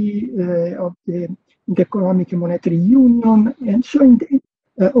sovereignty of the economic and monetary union, and so in the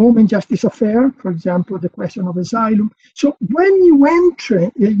home and justice affair, for example, the question of asylum. So when you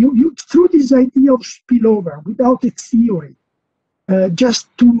enter, you through this idea of spillover, without a theory,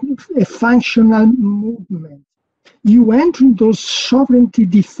 just to a functional movement, you enter in those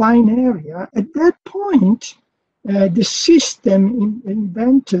sovereignty-defined area. At that point, the system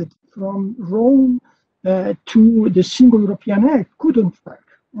invented from Rome to the Single European Act couldn't work.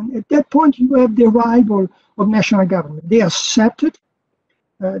 And at that point, you have the arrival of national government. They accepted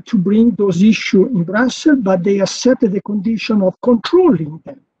to bring those issues in Brussels, but they accepted the condition of controlling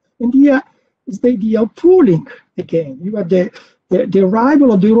them. And here is the idea of pooling again. You have the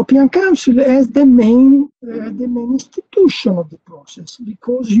arrival of the European Council as the main institution of the process,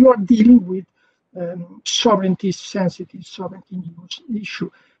 because you are dealing with sovereignty-sensitive, sovereignty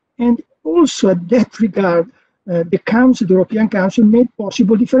issue. And also at that regard, the European Council made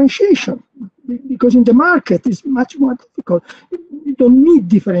possible differentiation, because in the market it's much more difficult. You don't need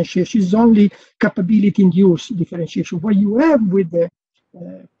differentiation. It's only capability-induced differentiation. What you have with the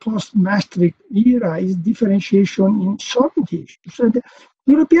post-Maastricht era is differentiation in sovereignty issues. So the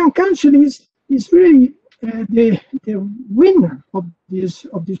European Council is really the winner of this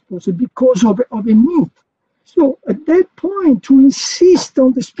process because of a need. So at that point, to insist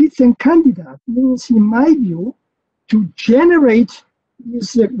on the Spitzenkandidat means, in my view, to generate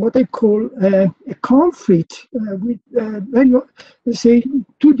is what I call a conflict with very, let's say,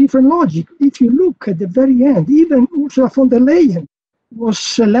 two different logic. If you look at the very end, even Ursula von der Leyen was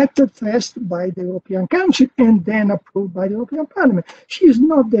selected first by the European Council and then approved by the European Parliament. She is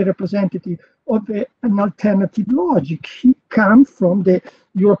not the representative of an alternative logic. She comes from the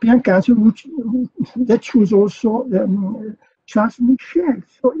European Council, that chose also Charles Michel.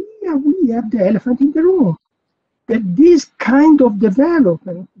 So here we have the elephant in the room. That this kind of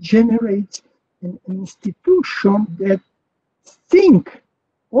development generates an institution that think,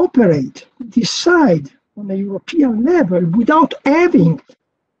 operate, decide on a European level without having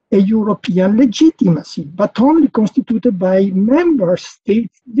a European legitimacy, but only constituted by member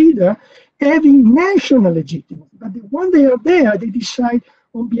state leaders having national legitimacy. But when they are there, they decide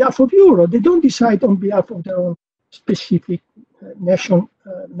on behalf of Europe. They don't decide on behalf of their own specific nation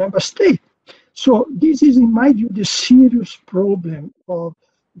member state. So this is, in my view, the serious problem of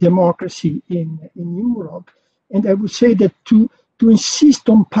democracy in Europe. And I would say that to insist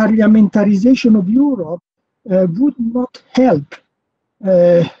on parliamentarization of Europe would not help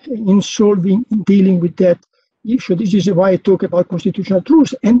in dealing with that issue. This is why I talk about constitutional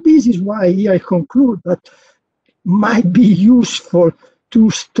truths. And this is why here I conclude that might be useful to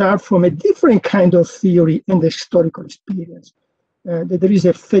start from a different kind of theory and historical experience. That there is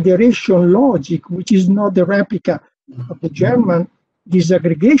a federation logic, which is not the replica of the German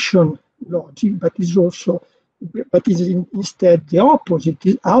disaggregation logic, but is instead the opposite,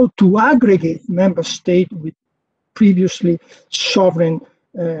 is how to aggregate member states with previously sovereign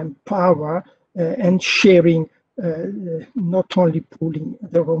power and sharing, not only pooling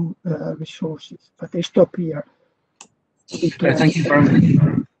their own resources. But I stop here. Thank you very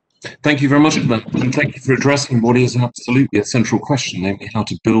much. Thank you very much for that, and thank you for addressing what is absolutely a central question, namely how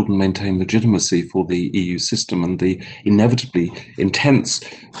to build and maintain legitimacy for the EU system and the inevitably intense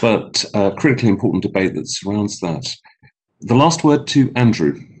but critically important debate that surrounds that. The last word to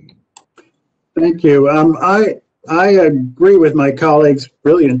Andrew. Thank you. I agree with my colleagues,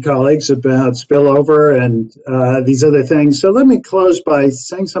 brilliant colleagues, about spillover and these other things. So let me close by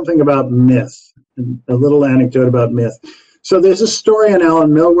saying something about myth, a little anecdote about myth. So there's a historian,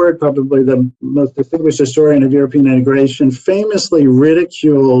 Alan Millward, probably the most distinguished historian of European integration, famously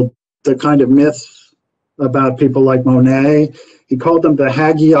ridiculed the kind of myths about people like Monnet. He called them the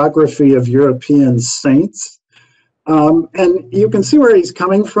hagiography of European saints. And you can see where he's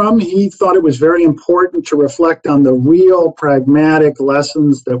coming from. He thought it was very important to reflect on the real pragmatic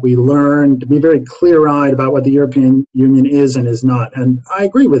lessons that we learned, to be very clear-eyed about what the European Union is and is not. And I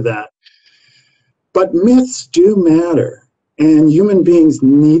agree with that. But myths do matter. And human beings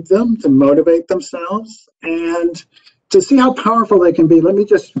need them to motivate themselves. And to see how powerful they can be, let me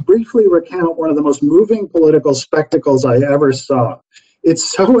just briefly recount one of the most moving political spectacles I ever saw. It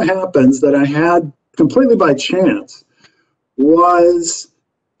so happens that I had, completely by chance, was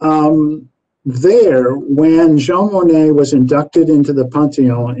there when Jean Monnet was inducted into the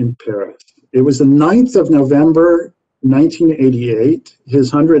Panthéon in Paris. It was the 9th of November, 1988,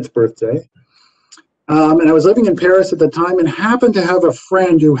 his 100th birthday. And I was living in Paris at the time and happened to have a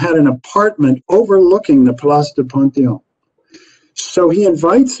friend who had an apartment overlooking the Place du Panthéon. So he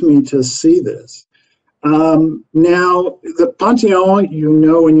invites me to see this. Now, the Panthéon, you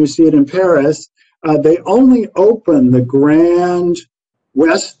know, when you see it in Paris, they only open the grand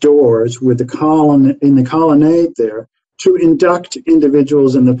west doors with the column in the colonnade there to induct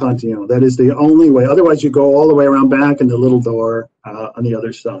individuals in the Panthéon. That is the only way. Otherwise, you go all the way around back in the little door on the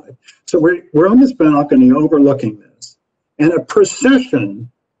other side. So we're on this balcony overlooking this. And a procession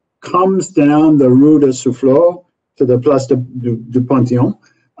comes down the Rue de Soufflot to the Place du Panthéon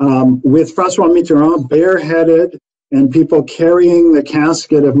with François Mitterrand bareheaded and people carrying the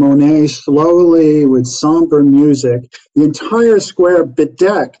casket of Monet slowly with somber music, the entire square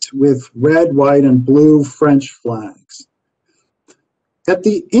bedecked with red, white, and blue French flags. At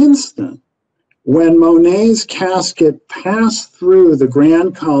the instant when Monet's casket passed through the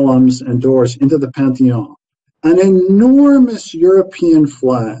grand columns and doors into the Panthéon, an enormous European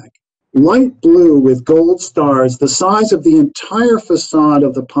flag, light blue with gold stars, the size of the entire facade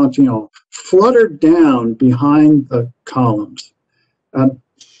of the Panthéon, fluttered down behind the columns.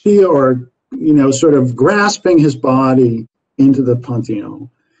 Sort of grasping his body into the Panthéon.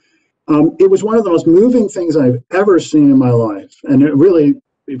 It was one of the most moving things I've ever seen in my life. And it really,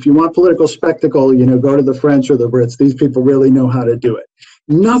 if you want political spectacle, you know, go to the French or the Brits. These people really know how to do it.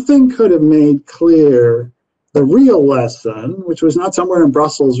 Nothing could have made clear the real lesson, which was not somewhere in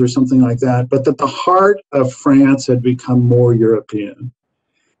Brussels or something like that, but that the heart of France had become more European.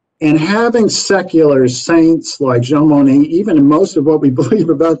 And having secular saints like Jean Monnet, even most of what we believe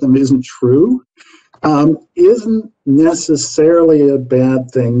about them isn't true, isn't necessarily a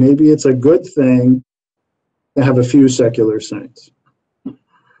bad thing. Maybe it's a good thing to have a few secular saints.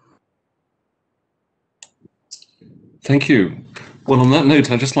 Thank you. Well, on that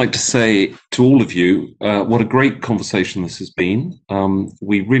note, I'd just like to say to all of you, what a great conversation this has been.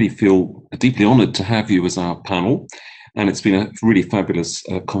 We really feel deeply honoured to have you as our panel, and it's been a really fabulous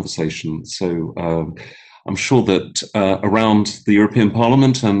conversation. So I'm sure that around the European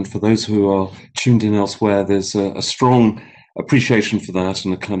Parliament, and for those who are tuned in elsewhere, there's a strong appreciation for that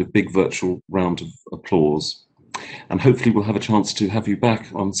and a kind of big virtual round of applause. And hopefully we'll have a chance to have you back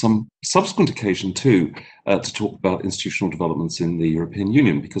on some subsequent occasion too, to talk about institutional developments in the European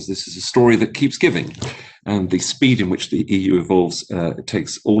Union, because this is a story that keeps giving. And the speed in which the EU evolves, it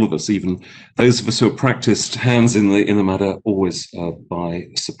takes all of us, even those of us who have practiced hands in the matter, always by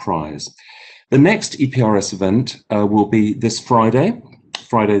surprise. The next EPRS event will be this Friday,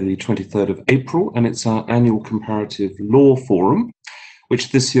 the 23rd of April, and it's our annual Comparative Law Forum,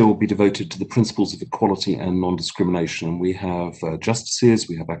 which this year will be devoted to the principles of equality and non-discrimination. And we have justices,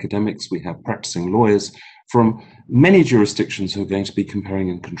 we have academics, we have practicing lawyers from many jurisdictions who are going to be comparing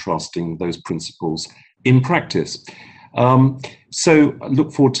and contrasting those principles in practice. So I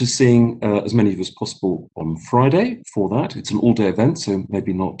look forward to seeing as many of you as possible on Friday for that. It's an all-day event, so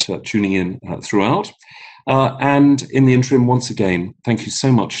maybe not tuning in throughout. And in the interim, once again, thank you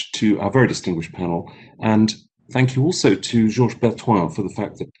so much to our very distinguished panel, and thank you also to Georges Bertoin for the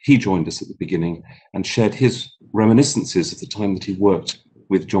fact that he joined us at the beginning and shared his reminiscences of the time that he worked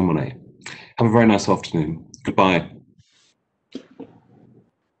with Jean Monnet. Have a very nice afternoon. Goodbye.